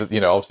 Yes.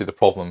 Obviously the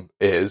problem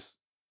is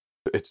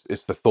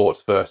it's the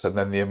thoughts first and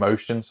then the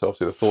emotions. So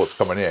obviously the thoughts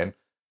coming in,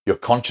 your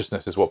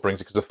consciousness is what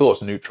brings it, because the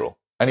thought's neutral.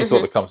 Any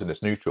thought that comes in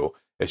is neutral.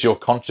 It's your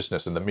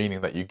consciousness and the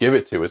meaning that you give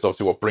it to is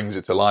obviously what brings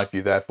it to life.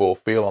 You therefore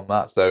feel on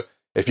that. So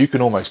if you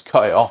can almost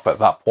cut it off at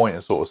that point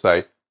and sort of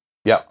say,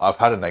 yeah, I've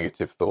had a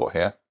negative thought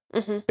here.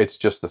 It's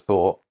just a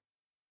thought.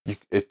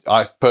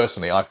 I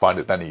find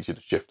it then easier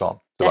to shift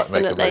on to like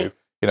make a move.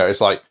 It's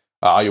like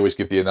I always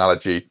give the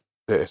analogy.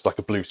 It's like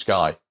a blue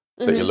sky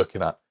that you're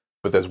looking at,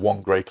 but there's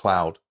one grey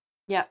cloud.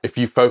 Yeah. If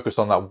you focus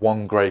on that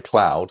one grey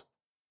cloud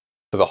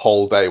for the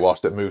whole day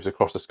whilst it moves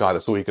across the sky,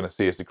 that's all you're going to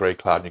see is the grey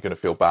cloud, and you're going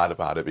to feel bad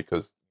about it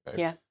because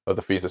of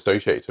the feelings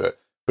associated to it.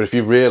 But if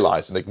you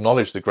realise and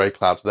acknowledge the grey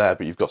cloud's there,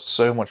 but you've got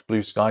so much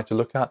blue sky to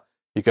look at,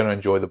 you're going to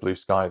enjoy the blue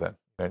sky then,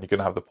 and you're going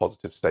to have the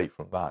positive state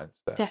from that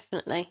instead.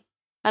 Definitely.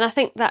 And I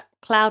think that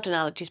cloud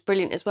analogy is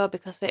brilliant as well,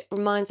 because it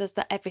reminds us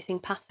that everything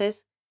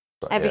passes.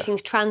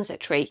 Everything's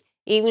transitory.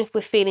 Even if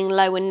we're feeling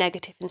low and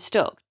negative and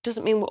stuck,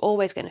 doesn't mean we're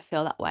always going to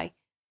feel that way.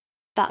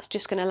 That's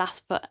just going to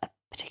last for a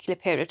particular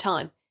period of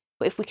time.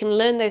 But if we can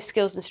learn those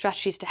skills and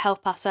strategies to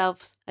help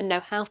ourselves and know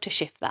how to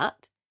shift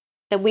that,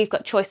 then we've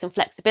got choice and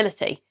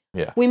flexibility.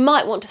 Yeah. We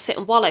might want to sit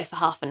and wallow for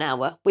half an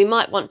hour. We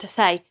might want to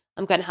say,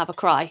 I'm going to have a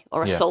cry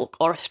or a sulk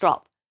or a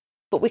strop.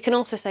 But we can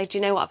also say, do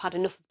you know what? I've had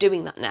enough of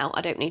doing that now.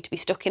 I don't need to be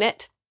stuck in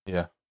it.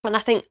 Yeah. And I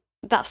think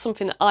that's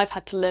something that I've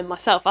had to learn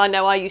myself. I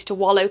know I used to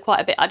wallow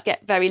quite a bit. I'd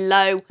get very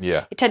low.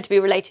 Yeah. It tended to be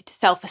related to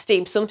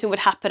self-esteem. Something would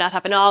happen. I'd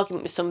have an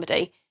argument with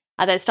somebody.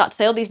 I'd then start to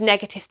say all these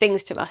negative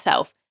things to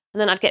myself. And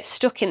then I'd get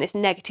stuck in this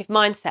negative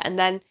mindset. And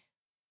then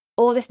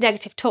all this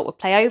negative talk would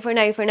play over and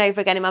over and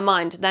over again in my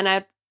mind. And then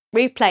I'd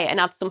replay it and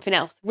add something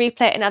else.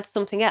 Replay it and add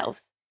something else.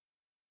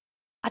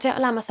 I don't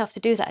allow myself to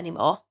do that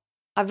anymore.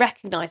 I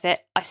recognise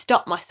it. I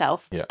stop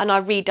myself. And I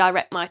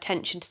redirect my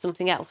attention to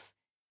something else.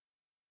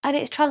 And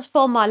it's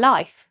transformed my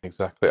life.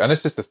 Exactly. And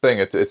this is the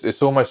thing.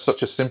 It's almost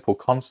such a simple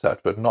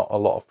concept, but not a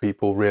lot of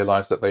people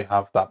realise that they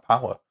have that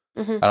power.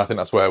 And I think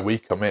that's where we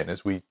come in,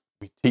 is we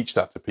teach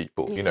that to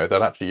people,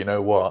 that actually, you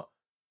know what,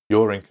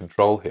 you're in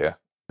control here.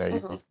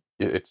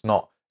 It's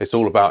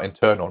all about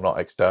internal, not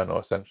external,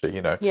 essentially.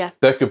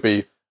 There could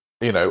be,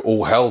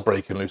 all hell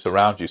breaking loose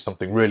around you,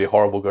 something really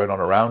horrible going on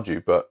around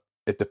you, but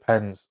it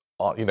depends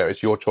on,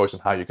 it's your choice on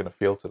how you're going to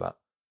feel to that.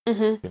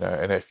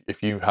 And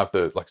if you have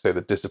the, like I say,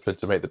 the discipline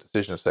to make the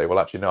decision and say, well,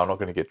 actually, no, I'm not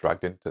going to get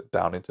dragged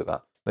down into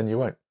that, then you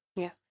won't.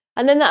 Yeah.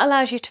 And then that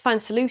allows you to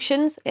find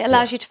solutions. It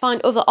allows you to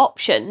find other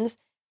options,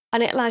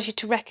 and it allows you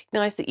to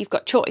recognise that you've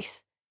got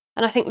choice.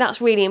 And I think that's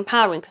really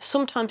empowering, because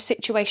sometimes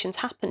situations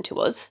happen to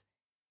us.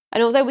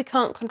 And although we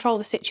can't control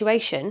the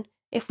situation,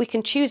 if we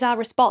can choose our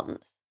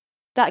response,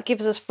 that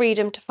gives us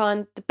freedom to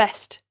find the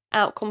best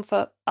outcome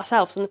for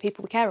ourselves and the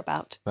people we care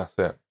about. That's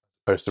it. As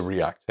opposed to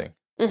reacting.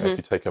 If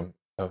you take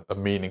a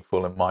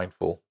meaningful and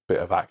mindful bit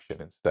of action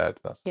instead,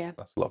 that's a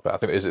lot better. I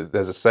think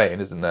there's a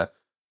saying, isn't there,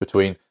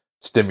 between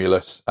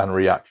stimulus and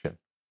reaction.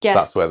 Yeah.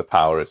 That's where the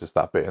power is. It's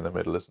that bit in the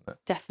middle, isn't it?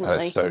 Definitely.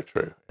 And it's so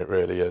true. It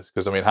really is.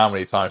 Because, how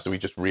many times do we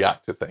just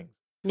react to things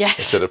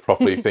instead of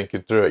properly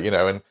thinking through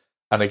it,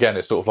 and again,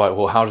 it's sort of like,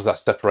 well, how does that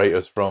separate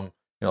us from,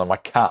 my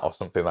cat or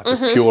something that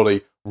just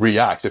purely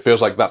reacts? It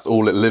feels like that's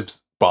all it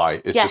lives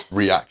by. It's just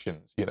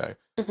reactions, and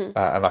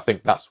I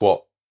think that's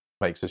what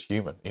makes us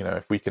human.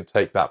 If we can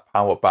take that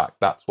power back,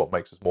 that's what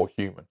makes us more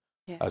human,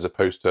 as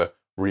opposed to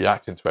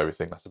reacting to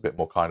everything. That's a bit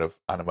more kind of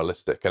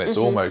animalistic, and it's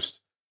almost,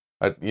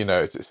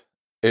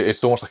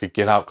 it's almost like a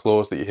get out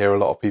clause that you hear a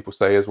lot of people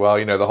say as well.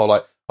 The whole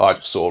like, oh, I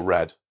just saw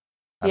red,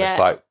 and it's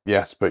like,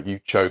 yes, but you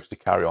chose to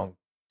carry on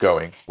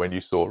going when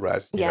you saw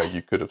red. You know, Yes.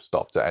 you could have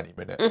stopped at any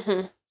minute,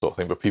 Mm-hmm. sort of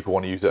thing. But people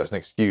want to use it as an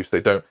excuse.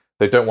 They don't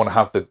want to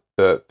have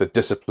the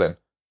discipline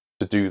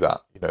to do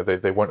that. You know,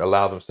 they won't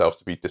allow themselves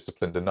to be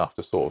disciplined enough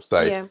to sort of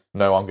say,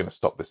 no, I'm going to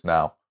stop this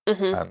now.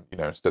 Mm-hmm. And, you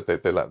know, instead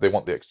they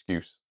want the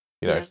excuse,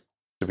 you know,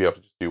 to be able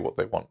to just do what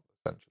they want,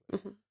 essentially.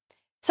 Mm-hmm.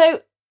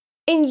 So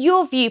in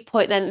your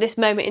viewpoint then, at this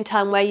moment in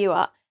time where you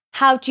are,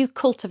 how do you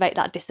cultivate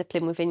that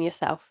discipline within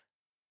yourself?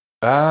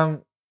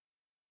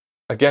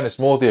 Again, it's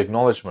more the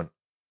acknowledgement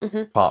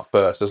part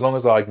first. As long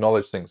as I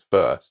acknowledge things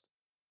first,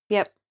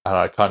 and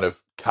I kind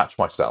of catch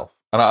myself,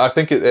 and I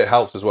think it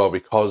helps as well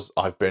because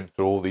I've been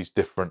through all these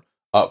different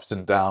ups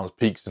and downs,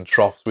 peaks and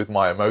troughs with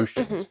my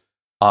emotions.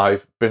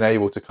 I've been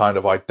able to kind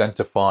of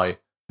identify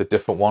the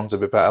different ones a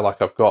bit better. Like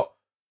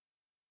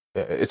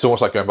it's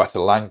almost like going back to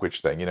the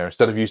language thing. You know,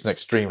 instead of using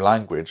extreme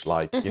language,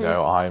 like you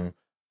know,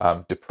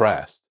 I'm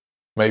depressed.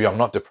 Maybe I'm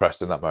not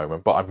depressed in that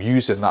moment, but I'm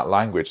using that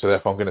language, so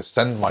therefore I'm going to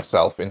send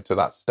myself into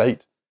that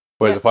state.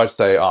 Whereas if I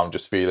say, oh, I'm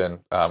just feeling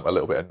a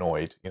little bit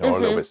annoyed, you know, or a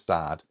little bit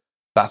sad,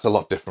 that's a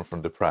lot different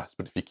from depressed.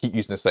 But if you keep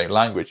using the same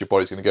language, your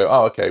body's going to go,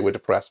 oh, okay, we're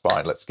depressed,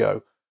 fine, let's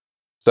go.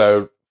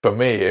 So for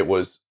me, it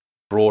was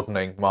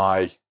broadening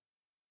my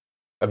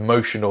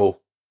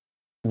emotional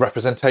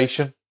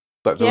representation,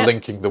 like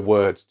linking the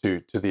words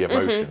to the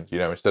emotion, you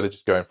know, instead of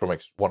just going from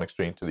one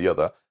extreme to the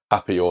other,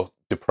 happy or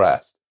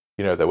depressed,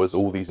 you know, there was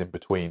all these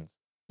in-betweens.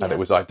 And it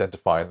was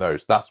identifying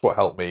those. That's what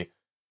helped me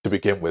to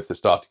begin with to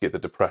start to get the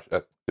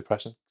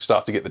depression,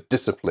 start to get the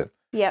discipline.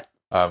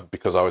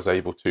 Because I was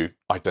able to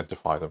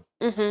identify them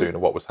sooner,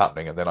 what was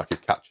happening, and then I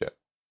could catch it.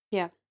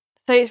 Yeah.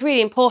 So it's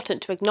really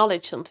important to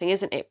acknowledge something,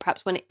 isn't it?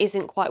 Perhaps when it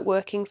isn't quite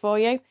working for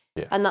you.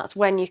 Yeah. And that's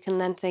when you can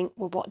then think,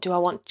 well, what do I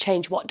want to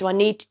change? What do I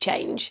need to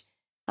change?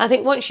 And I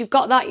think once you've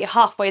got that, you're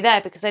halfway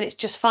there, because then it's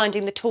just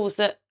finding the tools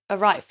that are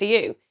right for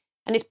you.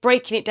 And it's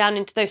breaking it down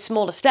into those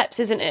smaller steps,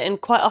 isn't it? And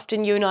quite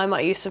often you and I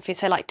might use something,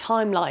 say, like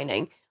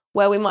timelining,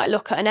 where we might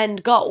look at an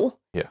end goal,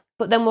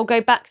 but then we'll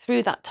go back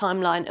through that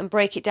timeline and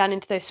break it down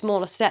into those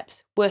smaller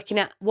steps, working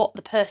out what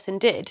the person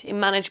did in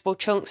manageable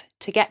chunks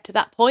to get to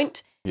that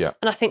point. Yeah.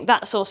 And I think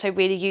that's also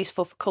really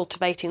useful for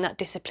cultivating that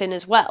discipline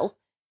as well,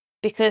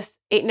 because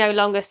it no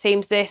longer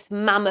seems this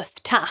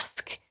mammoth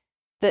task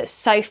that's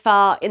so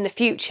far in the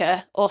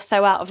future or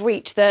so out of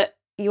reach that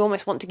you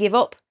almost want to give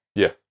up.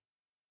 Yeah.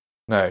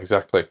 No,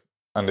 exactly.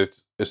 And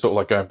it's sort of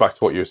like going back to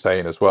what you were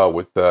saying as well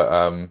with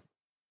the,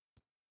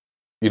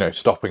 you know,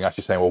 stopping,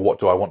 actually saying, well, what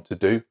do I want to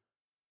do?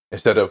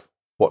 Instead of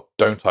what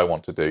don't I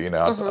want to do? You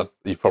know,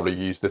 you've probably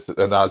used this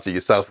analogy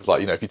yourself. It's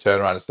like, you know, if you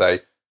turn around and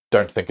say,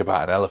 don't think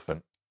about an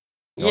elephant,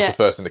 you know, what's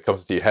the first thing that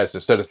comes into your head? So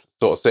instead of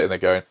sort of sitting there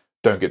going,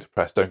 don't get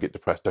depressed, don't get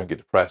depressed, don't get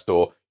depressed,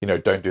 or, you know,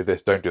 don't do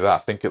this, don't do that. I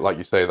think it, like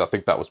you say, I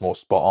think that was more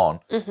spot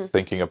on,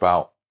 thinking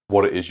about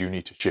what it is you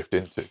need to shift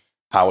into.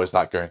 How is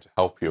that going to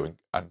help you,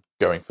 and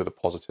going for the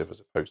positive as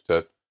opposed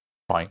to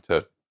trying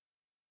to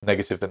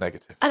negative the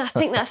negative. And I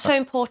think that's so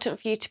important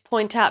for you to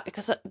point out,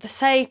 because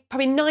say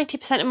probably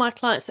 90% of my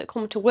clients that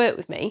come to work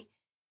with me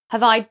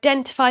have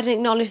identified and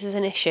acknowledged there's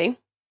an issue.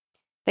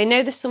 They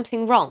know there's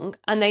something wrong,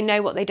 and they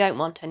know what they don't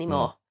want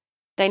anymore.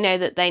 They know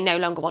that they no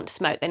longer want to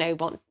smoke, they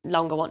no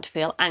longer want to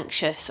feel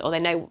anxious, or they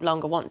no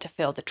longer want to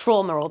feel the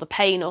trauma or the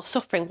pain or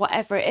suffering,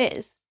 whatever it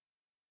is.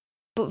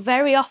 But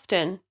very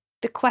often,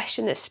 the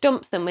question that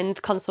stumps them in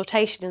the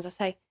consultation is, I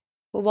say,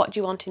 well, what do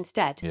you want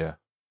instead? Yeah.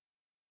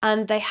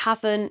 And they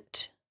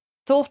haven't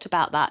thought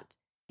about that.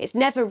 It's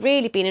never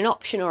really been an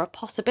option or a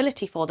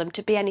possibility for them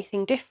to be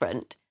anything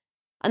different.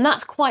 And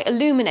that's quite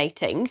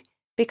illuminating,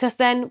 because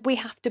then we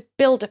have to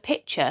build a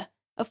picture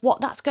of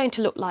what that's going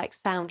to look like,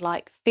 sound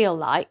like, feel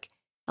like.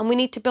 And we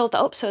need to build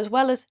that up. So as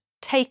well as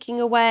taking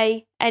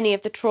away any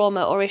of the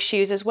trauma or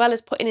issues, as well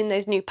as putting in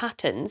those new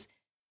patterns,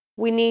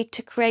 we need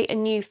to create a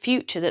new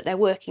future that they're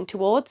working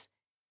towards.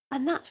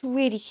 And that's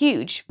really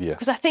huge.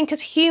 Because I think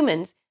as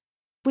humans,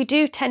 we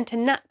do tend to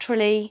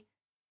naturally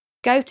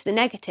go to the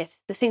negatives,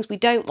 the things we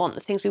don't want,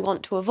 the things we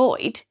want to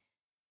avoid.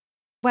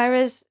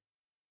 Whereas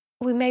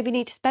we maybe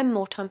need to spend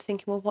more time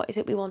thinking, well, what is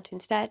it we want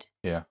instead?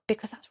 Yeah.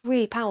 Because that's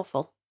really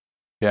powerful.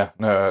 Yeah,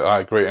 no, I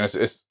agree.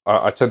 And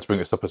I tend to bring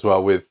this up as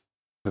well with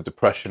the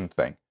depression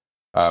thing,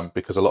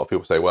 because a lot of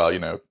people say, well, you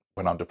know,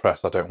 when I'm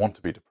depressed, I don't want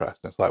to be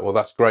depressed. And it's like, well,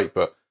 that's great.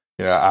 But,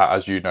 you know,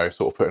 as you know,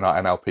 sort of putting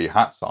our NLP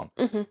hats on,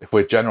 if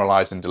we're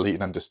generalizing,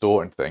 deleting and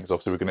distorting things,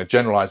 obviously we're going to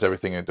generalize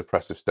everything in a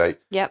depressive state,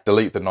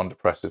 delete the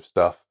non-depressive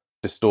stuff,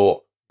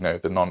 distort, you know,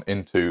 the non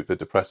into the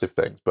depressive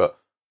things. But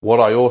what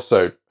I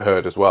also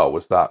heard as well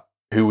was that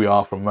who we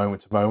are from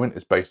moment to moment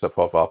is based off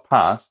of our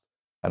past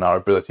and our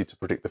ability to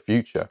predict the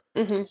future.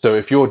 So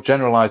if you're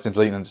generalizing,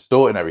 deleting and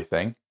distorting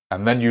everything,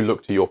 and then you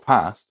look to your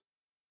past,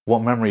 what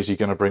memories are you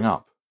going to bring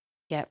up?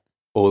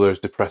 All those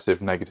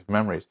depressive, negative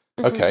memories.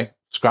 Okay,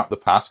 scrap the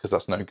past because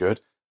that's no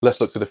good.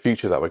 Let's look to the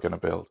future that we're going to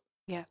build.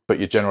 But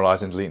you're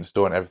generalizing, deleting,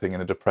 storing everything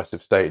in a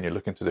depressive state, and you're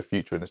looking to the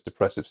future in this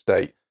depressive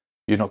state,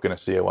 you're not going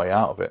to see a way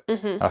out of it.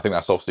 And I think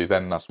that's obviously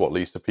then that's what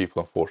leads to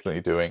people unfortunately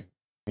doing,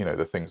 you know,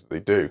 the things that they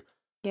do.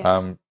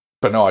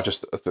 But no,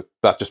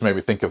 that just made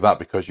me think of that,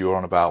 because you were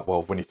on about,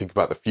 well, when you think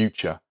about the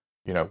future,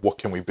 what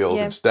can we build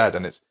instead?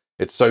 And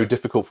it's so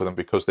difficult for them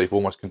because they've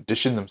almost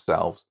conditioned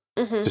themselves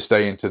to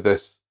stay into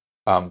this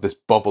this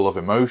bubble of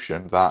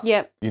emotion that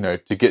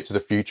to get to the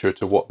future,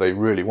 to what they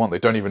really want, they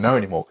don't even know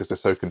anymore because they're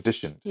so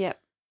conditioned.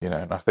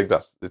 And I think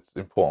it's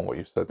important what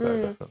you said there,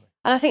 definitely.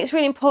 And I think it's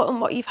really important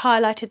what you've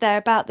highlighted there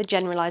about the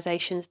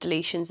generalizations,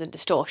 deletions and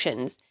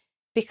distortions,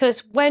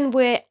 because when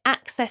we're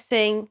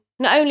accessing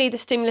not only the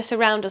stimulus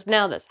around us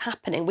now that's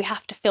happening, we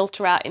have to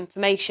filter out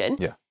information.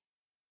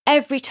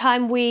 Every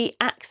time we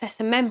access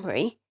a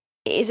memory,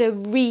 it is a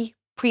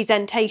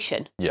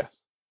representation.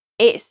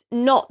 It's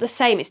not the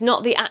same. It's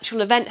not the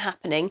actual event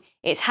happening.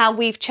 It's how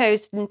we've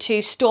chosen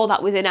to store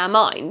that within our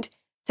mind.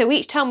 So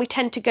each time we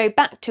tend to go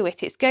back to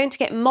it, it's going to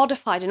get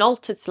modified and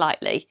altered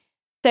slightly.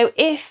 So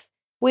if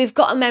we've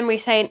got a memory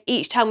saying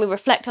each time we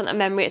reflect on a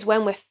memory, it's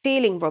when we're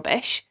feeling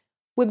rubbish,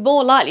 we're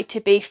more likely to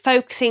be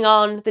focusing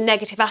on the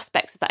negative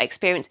aspects of that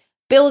experience,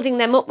 building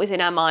them up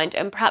within our mind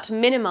and perhaps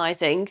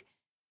minimising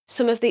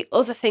some of the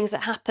other things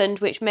that happened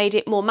which made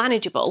it more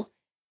manageable.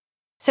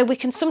 So we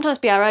can sometimes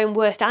be our own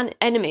worst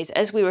enemies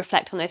as we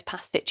reflect on those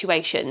past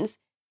situations,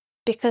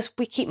 because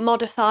we keep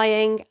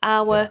modifying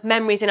our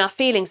memories and our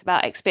feelings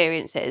about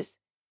experiences.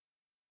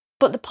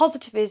 But the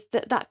positive is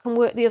that can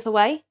work the other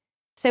way.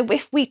 So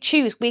if we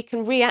choose, we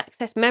can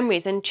re-access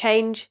memories and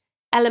change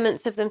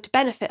elements of them to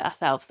benefit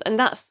ourselves. And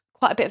that's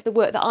quite a bit of the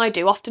work that I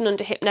do, often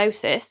under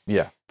hypnosis,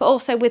 but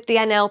also with the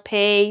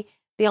NLP,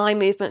 the eye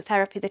movement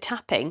therapy, the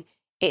tapping.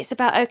 It's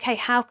about, okay,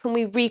 how can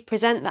we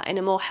represent that in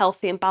a more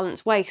healthy and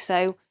balanced way?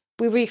 So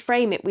we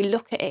reframe it, we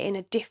look at it in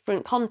a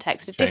different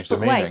context, a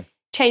different way,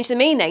 change the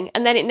meaning,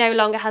 and then it no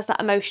longer has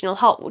that emotional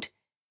hold.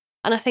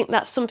 And I think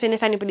that's something,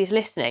 if anybody's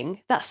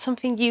listening, that's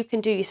something you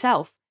can do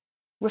yourself.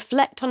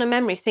 Reflect on a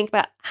memory, think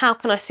about how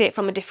can I see it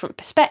from a different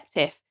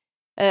perspective?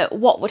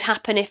 What would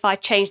happen if I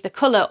changed the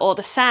colour or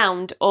the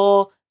sound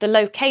or the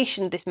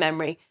location of this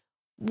memory?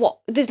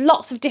 There's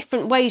lots of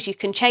different ways you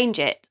can change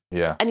it.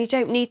 And you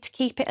don't need to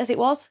keep it as it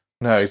was.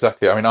 No,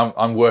 exactly. I mean,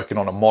 I'm working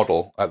on a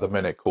model at the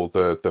minute called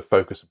the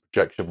focus and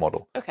projection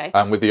model.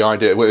 And with the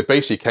idea, it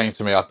basically came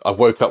to me, I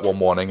woke up one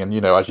morning and,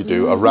 as you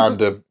do, a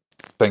random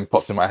thing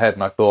popped in my head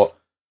and I thought,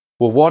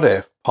 well, what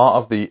if part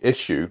of the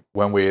issue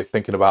when we're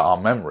thinking about our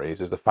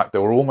memories is the fact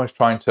that we're almost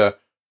trying to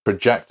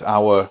project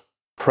our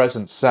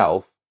present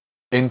self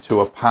into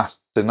a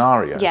past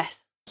scenario?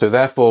 So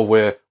therefore,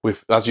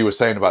 we've, as you were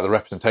saying about the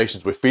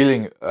representations, we're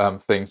feeling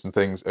things,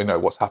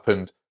 what's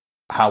happened,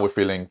 how we're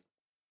feeling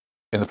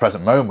in the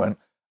present moment,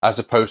 as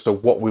opposed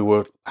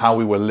to how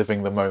we were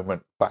living the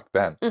moment back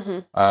then.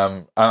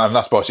 And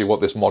that's basically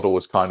what this model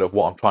was kind of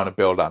what I'm trying to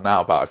build out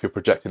now about if you're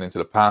projecting into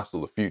the past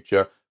or the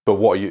future. But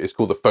it's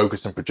called the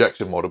focus and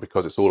projection model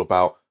because it's all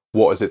about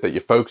what is it that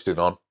you're focusing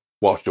on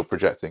whilst you're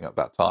projecting at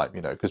that time,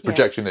 because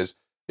projection is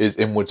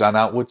inwards and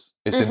outwards,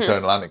 it's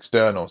internal and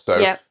external.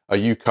 So are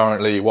you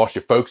currently, whilst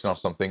you're focusing on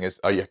something,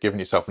 are you giving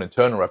yourself an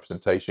internal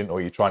representation, or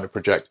are you trying to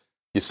project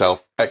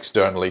yourself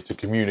externally to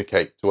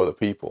communicate to other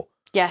people?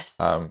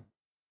 So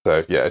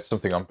it's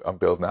something I'm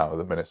building out at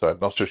the minute. So I'm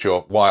not so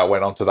sure why I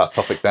went on to that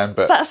topic then,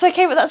 but that's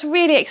okay. But that's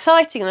really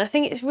exciting, and I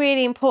think it's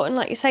really important,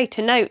 like you say,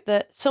 to note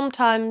that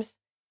sometimes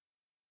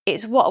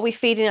it's what are we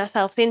feeding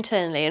ourselves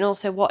internally, and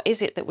also what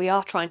is it that we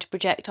are trying to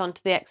project onto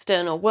the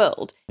external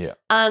world.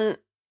 And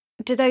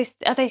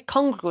are they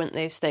congruent,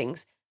 those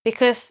things?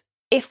 Because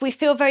if we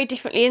feel very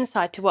differently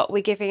inside to what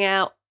we're giving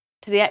out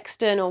to the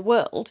external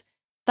world,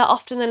 that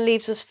often then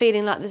leaves us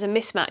feeling like there's a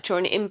mismatch or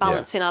an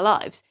imbalance in our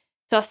lives.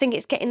 So I think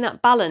it's getting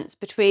that balance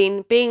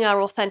between being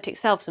our authentic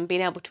selves and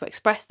being able to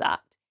express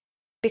that.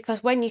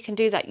 Because when you can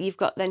do that, you've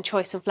got then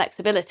choice and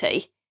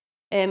flexibility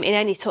in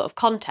any sort of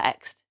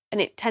context.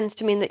 And it tends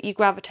to mean that you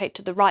gravitate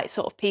to the right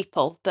sort of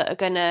people that are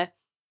going to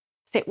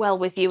sit well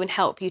with you and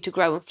help you to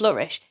grow and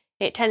flourish.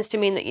 It tends to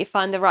mean that you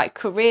find the right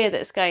career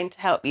that's going to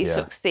help you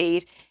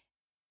succeed.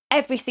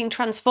 Everything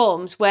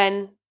transforms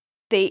when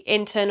the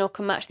internal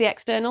can match the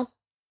external.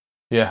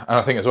 And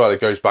I think as well, it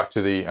goes back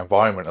to the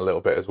environment a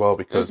little bit as well,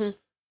 because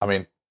I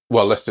mean,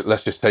 well, let's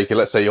just take it.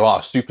 Let's say you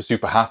are super,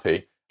 super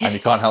happy and you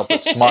can't help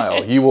but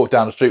smile. You walk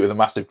down the street with a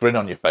massive grin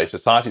on your face.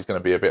 Society's going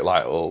to be a bit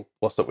like, "Oh,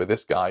 what's up with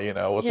this guy?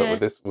 What's up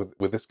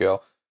with this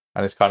girl?"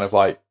 And it's kind of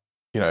like,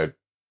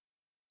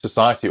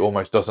 society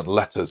almost doesn't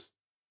let us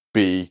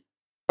be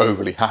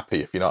overly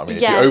happy, if you know what I mean.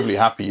 If you're overly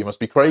happy, you must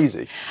be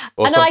crazy,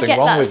 or and something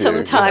wrong with you. And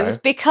I get that sometimes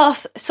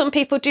because some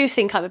people do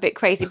think I'm a bit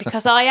crazy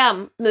because I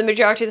am the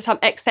majority of the time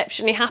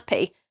exceptionally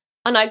happy,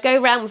 and I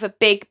go around with a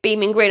big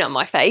beaming grin on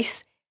my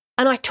face.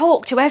 And I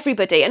talk to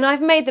everybody, and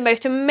I've made the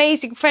most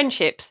amazing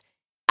friendships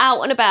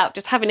out and about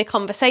just having a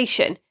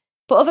conversation.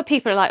 But other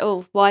people are like,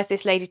 "Oh, why is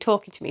this lady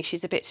talking to me?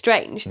 She's a bit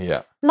strange."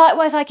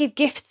 Likewise, I give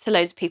gifts to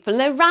loads of people,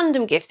 and they're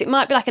random gifts. It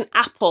might be like an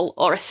apple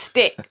or a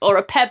stick or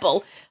a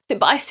pebble.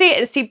 But I see it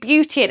and see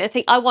beauty in it and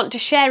think I want to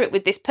share it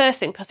with this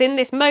person because in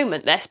this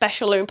moment they're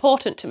special or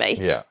important to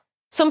me.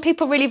 Some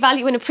people really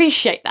value and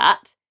appreciate that.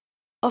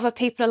 Other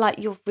people are like,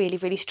 "You're really,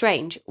 really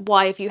strange.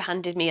 Why have you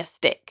handed me a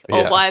stick?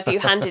 Or why have you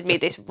handed me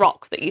this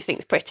rock that you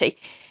think's pretty?"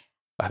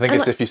 I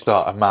think if you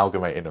start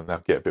amalgamating them, they'll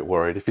get a bit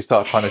worried. If you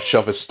start trying to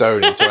shove a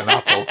stone into an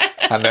apple,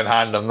 and then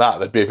hand them that,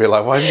 they'd be a bit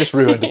like, "Why have you just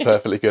ruined a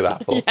perfectly good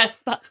apple?"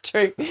 Yes, that's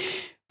true.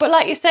 But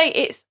like you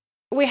say,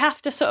 we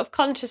have to sort of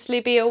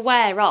consciously be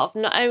aware of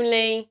not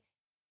only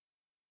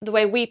the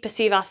way we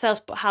perceive ourselves,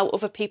 but how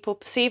other people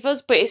perceive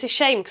us. But it's a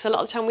shame because a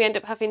lot of the time we end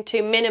up having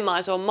to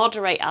minimise or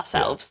moderate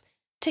ourselves,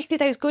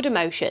 particularly those good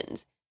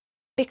emotions.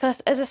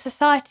 Because as a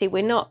society,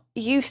 we're not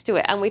used to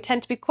it, and we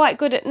tend to be quite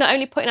good at not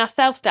only putting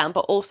ourselves down,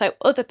 but also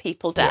other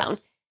people down.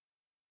 Yes.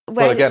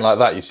 Well, again, like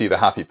that, you see the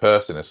happy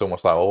person, it's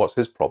almost like, well, what's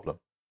his problem?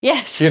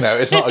 Yes.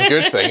 It's not a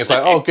good thing. It's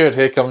like, oh, good,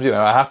 here comes,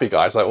 a happy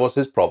guy. It's like, what's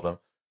his problem?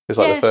 It's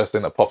like the first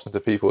thing that pops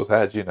into people's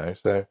heads,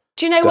 so...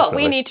 Do you know what?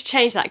 We need to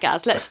change that,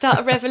 Gaz. Let's start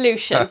a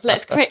revolution.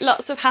 Let's create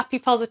lots of happy,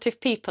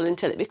 positive people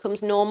until it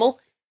becomes normal,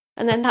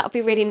 and then that'll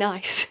be really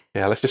nice.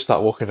 Yeah, let's just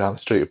start walking down the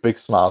street with big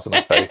smiles on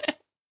our face.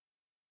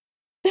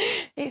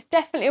 It's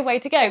definitely a way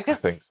to go, because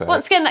so.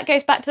 Once again, that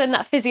goes back to then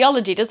that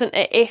physiology, doesn't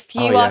it? If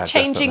you are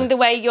changing the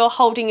way you're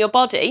holding your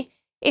body,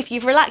 if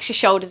you've relaxed your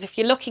shoulders, if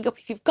you're looking up,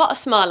 if you've got a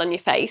smile on your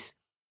face,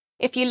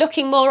 if you're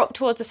looking more up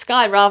towards the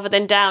sky rather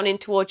than down in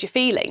towards your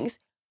feelings,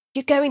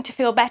 you're going to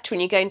feel better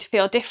and you're going to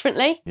feel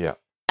differently. Yeah.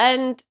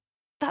 And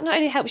that not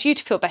only helps you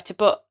to feel better,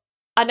 but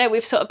I know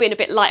we've sort of been a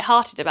bit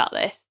lighthearted about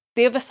this.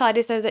 The other side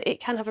is, though, that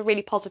it can have a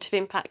really positive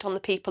impact on the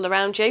people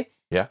around you.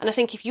 Yeah. And I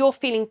think if you're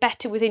feeling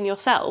better within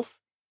yourself,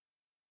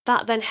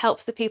 that then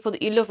helps the people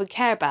that you love and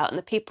care about and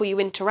the people you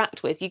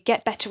interact with. You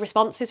get better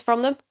responses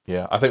from them.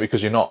 Yeah, I think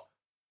because you're not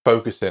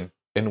focusing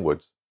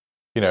inwards,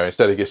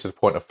 instead it gets to the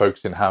point of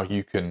focusing how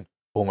you can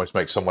almost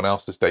make someone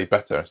else's day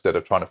better instead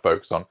of trying to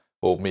focus on,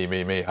 well,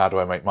 me, how do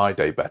I make my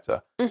day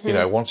better?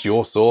 Mm-hmm. Once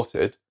you're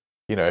sorted,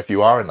 if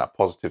you are in that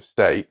positive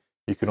state,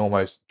 you can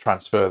almost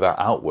transfer that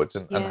outwards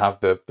and have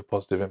the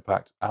positive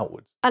impact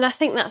outwards. And I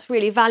think that's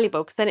really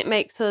valuable because then it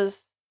makes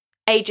us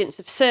agents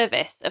of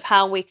service of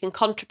how we can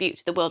contribute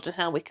to the world and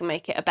how we can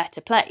make it a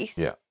better place.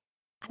 Yeah.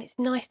 And it's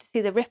nice to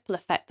see the ripple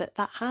effect that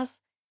has.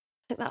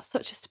 I think that's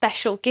such a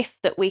special gift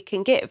that we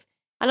can give.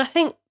 And I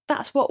think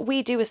that's what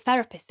we do as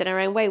therapists in our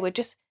own way. We're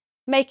just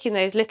making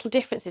those little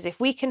differences. If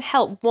we can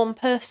help one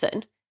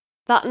person,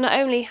 that not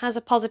only has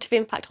a positive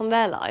impact on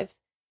their lives,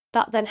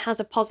 that then has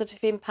a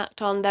positive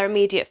impact on their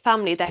immediate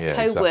family, their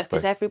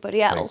co-workers,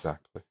 everybody else.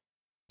 Exactly.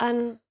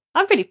 And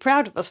I'm really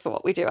proud of us for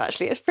what we do,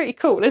 actually. It's pretty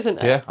cool, isn't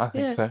it? Yeah, I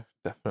think so,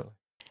 definitely.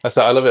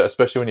 I love it,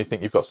 especially when you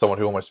think you've got someone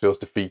who almost feels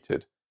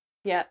defeated.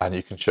 Yeah. And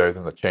you can show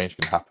them that change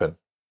can happen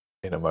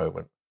in a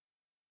moment.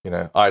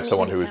 I had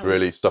someone who was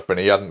really suffering.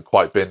 He hadn't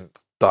quite been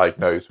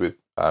diagnosed with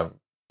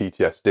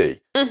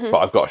PTSD, but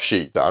I've got a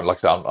sheet that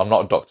I'm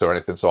not a doctor or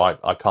anything, so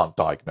I can't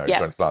diagnose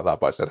or anything like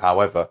that. But I said,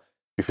 however,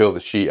 if you fill the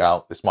sheet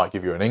out, this might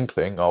give you an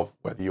inkling of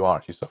whether you are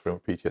actually suffering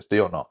with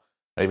PTSD or not.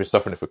 And he'd been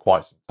suffering it for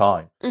quite some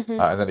time.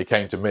 And then he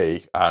came to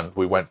me and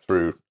we went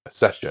through a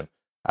session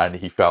and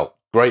he felt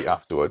great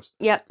afterwards.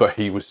 Yep. But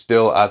he was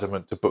still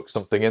adamant to book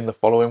something in the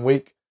following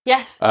week.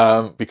 Yes.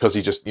 Because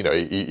he just,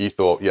 he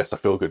thought, yes, I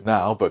feel good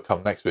now, but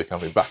come next week, I'll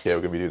be back here,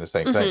 we're going to be doing the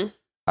same thing.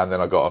 And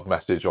then I got a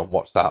message on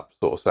WhatsApp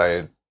sort of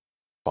saying,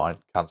 fine,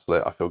 cancel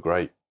it, I feel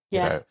great.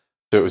 So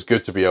it was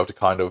good to be able to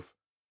kind of,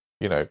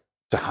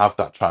 to have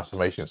that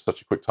transformation in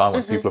such a quick time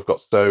when people have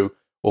got so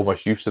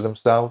almost used to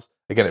themselves.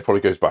 Again, it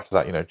probably goes back to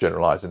that,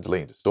 generalize and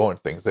delete and distorting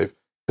things. They've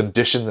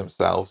conditioned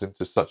themselves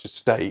into such a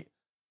state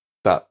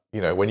that,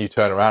 when you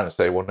turn around and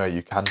say, well, no,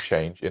 you can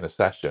change in a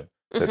session,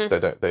 they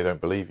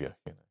don't believe you.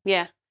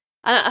 Yeah.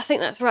 And I think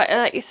that's right.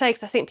 Like you say,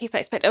 because I think people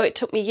expect, it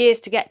took me years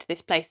to get to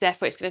this place,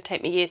 therefore it's going to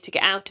take me years to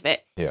get out of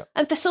it. Yeah.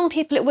 And for some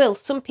people it will.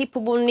 Some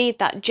people will need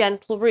that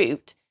gentle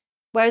route,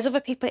 whereas other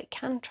people it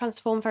can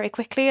transform very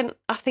quickly. And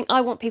I think I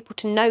want people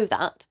to know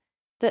that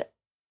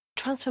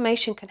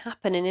transformation can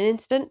happen in an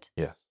instant.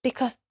 Yes.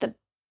 Because the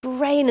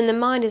brain and the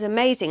mind is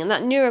amazing, and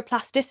that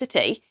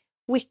neuroplasticity,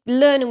 we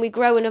learn and we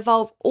grow and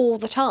evolve all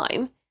the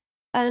time.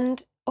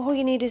 And all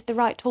you need is the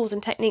right tools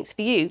and techniques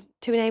for you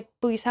to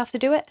enable yourself to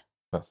do it.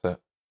 That's it.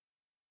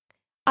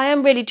 I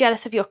am really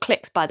jealous of your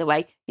clicks, by the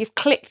way. You've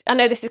clicked, I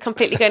know this is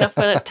completely going off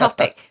on a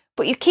topic,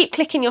 but you keep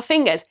clicking your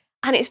fingers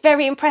and it's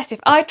very impressive.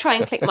 I try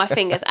and click my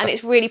fingers and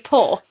it's really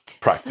poor.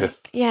 Practice.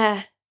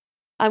 Yeah.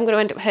 I'm going to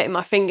end up hurting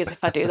my fingers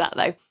if I do that,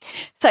 though.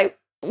 So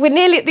we're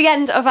nearly at the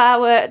end of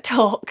our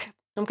talk.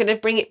 I'm going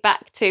to bring it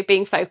back to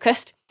being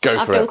focused.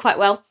 I've done quite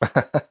well.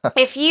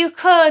 If you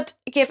could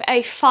give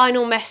a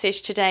final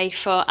message today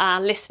for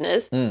our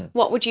listeners,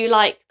 what would you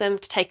like them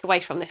to take away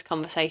from this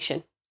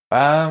conversation?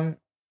 I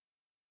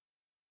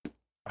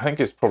think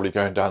it's probably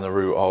going down the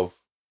route of,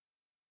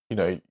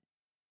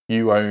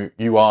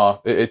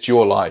 it's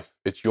your life,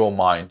 it's your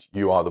mind,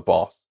 you are the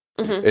boss.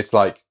 It's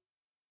like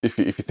if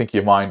you think of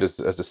your mind as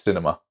a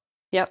cinema.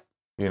 Yep.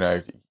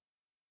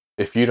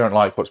 If you don't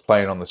like what's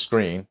playing on the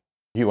screen,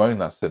 you own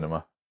that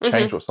cinema.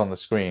 Change what's on the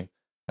screen.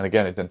 And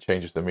again, it then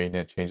changes the meaning,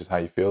 it changes how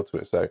you feel to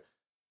it. So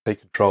take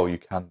control, you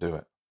can do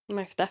it.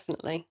 Most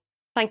definitely.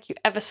 Thank you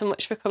ever so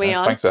much for coming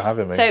on. Thanks for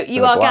having me. So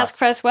you are Gaz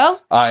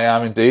Creswell? I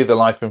am indeed the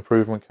Life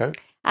Improvement Coach.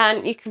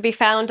 And you can be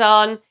found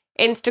on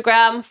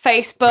Instagram,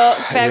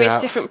 Facebook,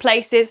 various different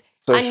places.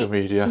 Social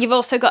media. You've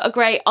also got a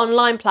great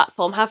online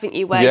platform, haven't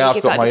you? Where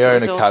I've got my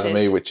own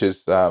academy, which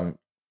is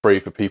free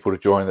for people to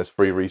join. There's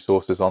free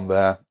resources on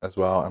there as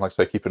well. And like I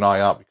say, keep an eye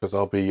out because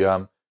I'll be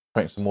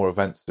creating some more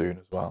events soon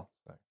as well.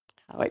 So,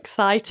 how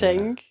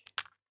exciting. Yeah.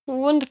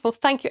 Wonderful.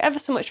 Thank you ever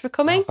so much for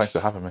coming. Thanks for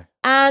having me.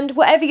 And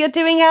whatever you're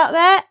doing out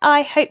there,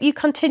 I hope you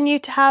continue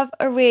to have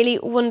a really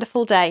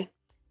wonderful day.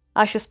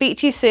 I shall speak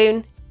to you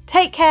soon.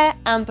 Take care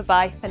and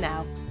bye-bye for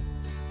now.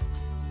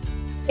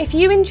 If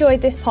you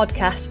enjoyed this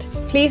podcast,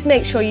 please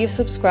make sure you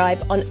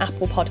subscribe on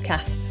Apple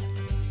Podcasts.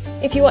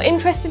 If you are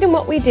interested in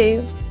what we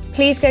do,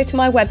 please go to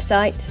my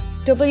website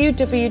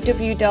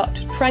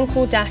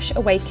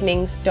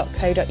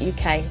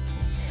www.tranquil-awakenings.co.uk.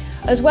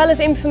 As well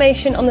as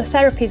information on the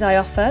therapies I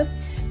offer,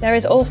 there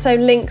is also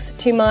links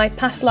to my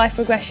past life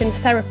regression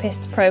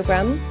therapists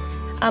programme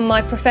and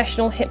my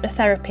professional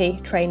hypnotherapy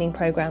training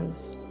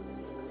programmes.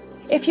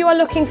 If you are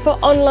looking for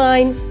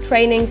online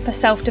training for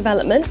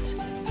self-development,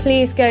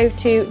 please go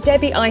to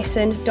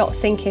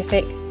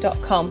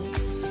debbieison.thinkific.com.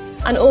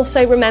 And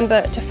also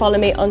remember to follow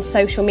me on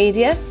social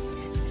media.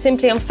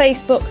 Simply on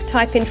Facebook,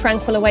 type in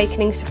Tranquil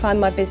Awakenings to find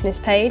my business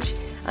page,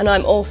 and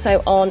I'm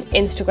also on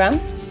Instagram.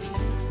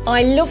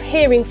 I love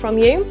hearing from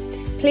you.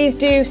 Please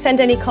do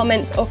send any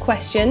comments or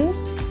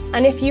questions.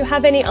 And if you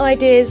have any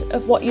ideas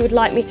of what you would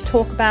like me to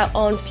talk about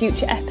on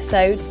future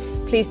episodes,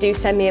 please do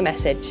send me a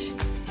message.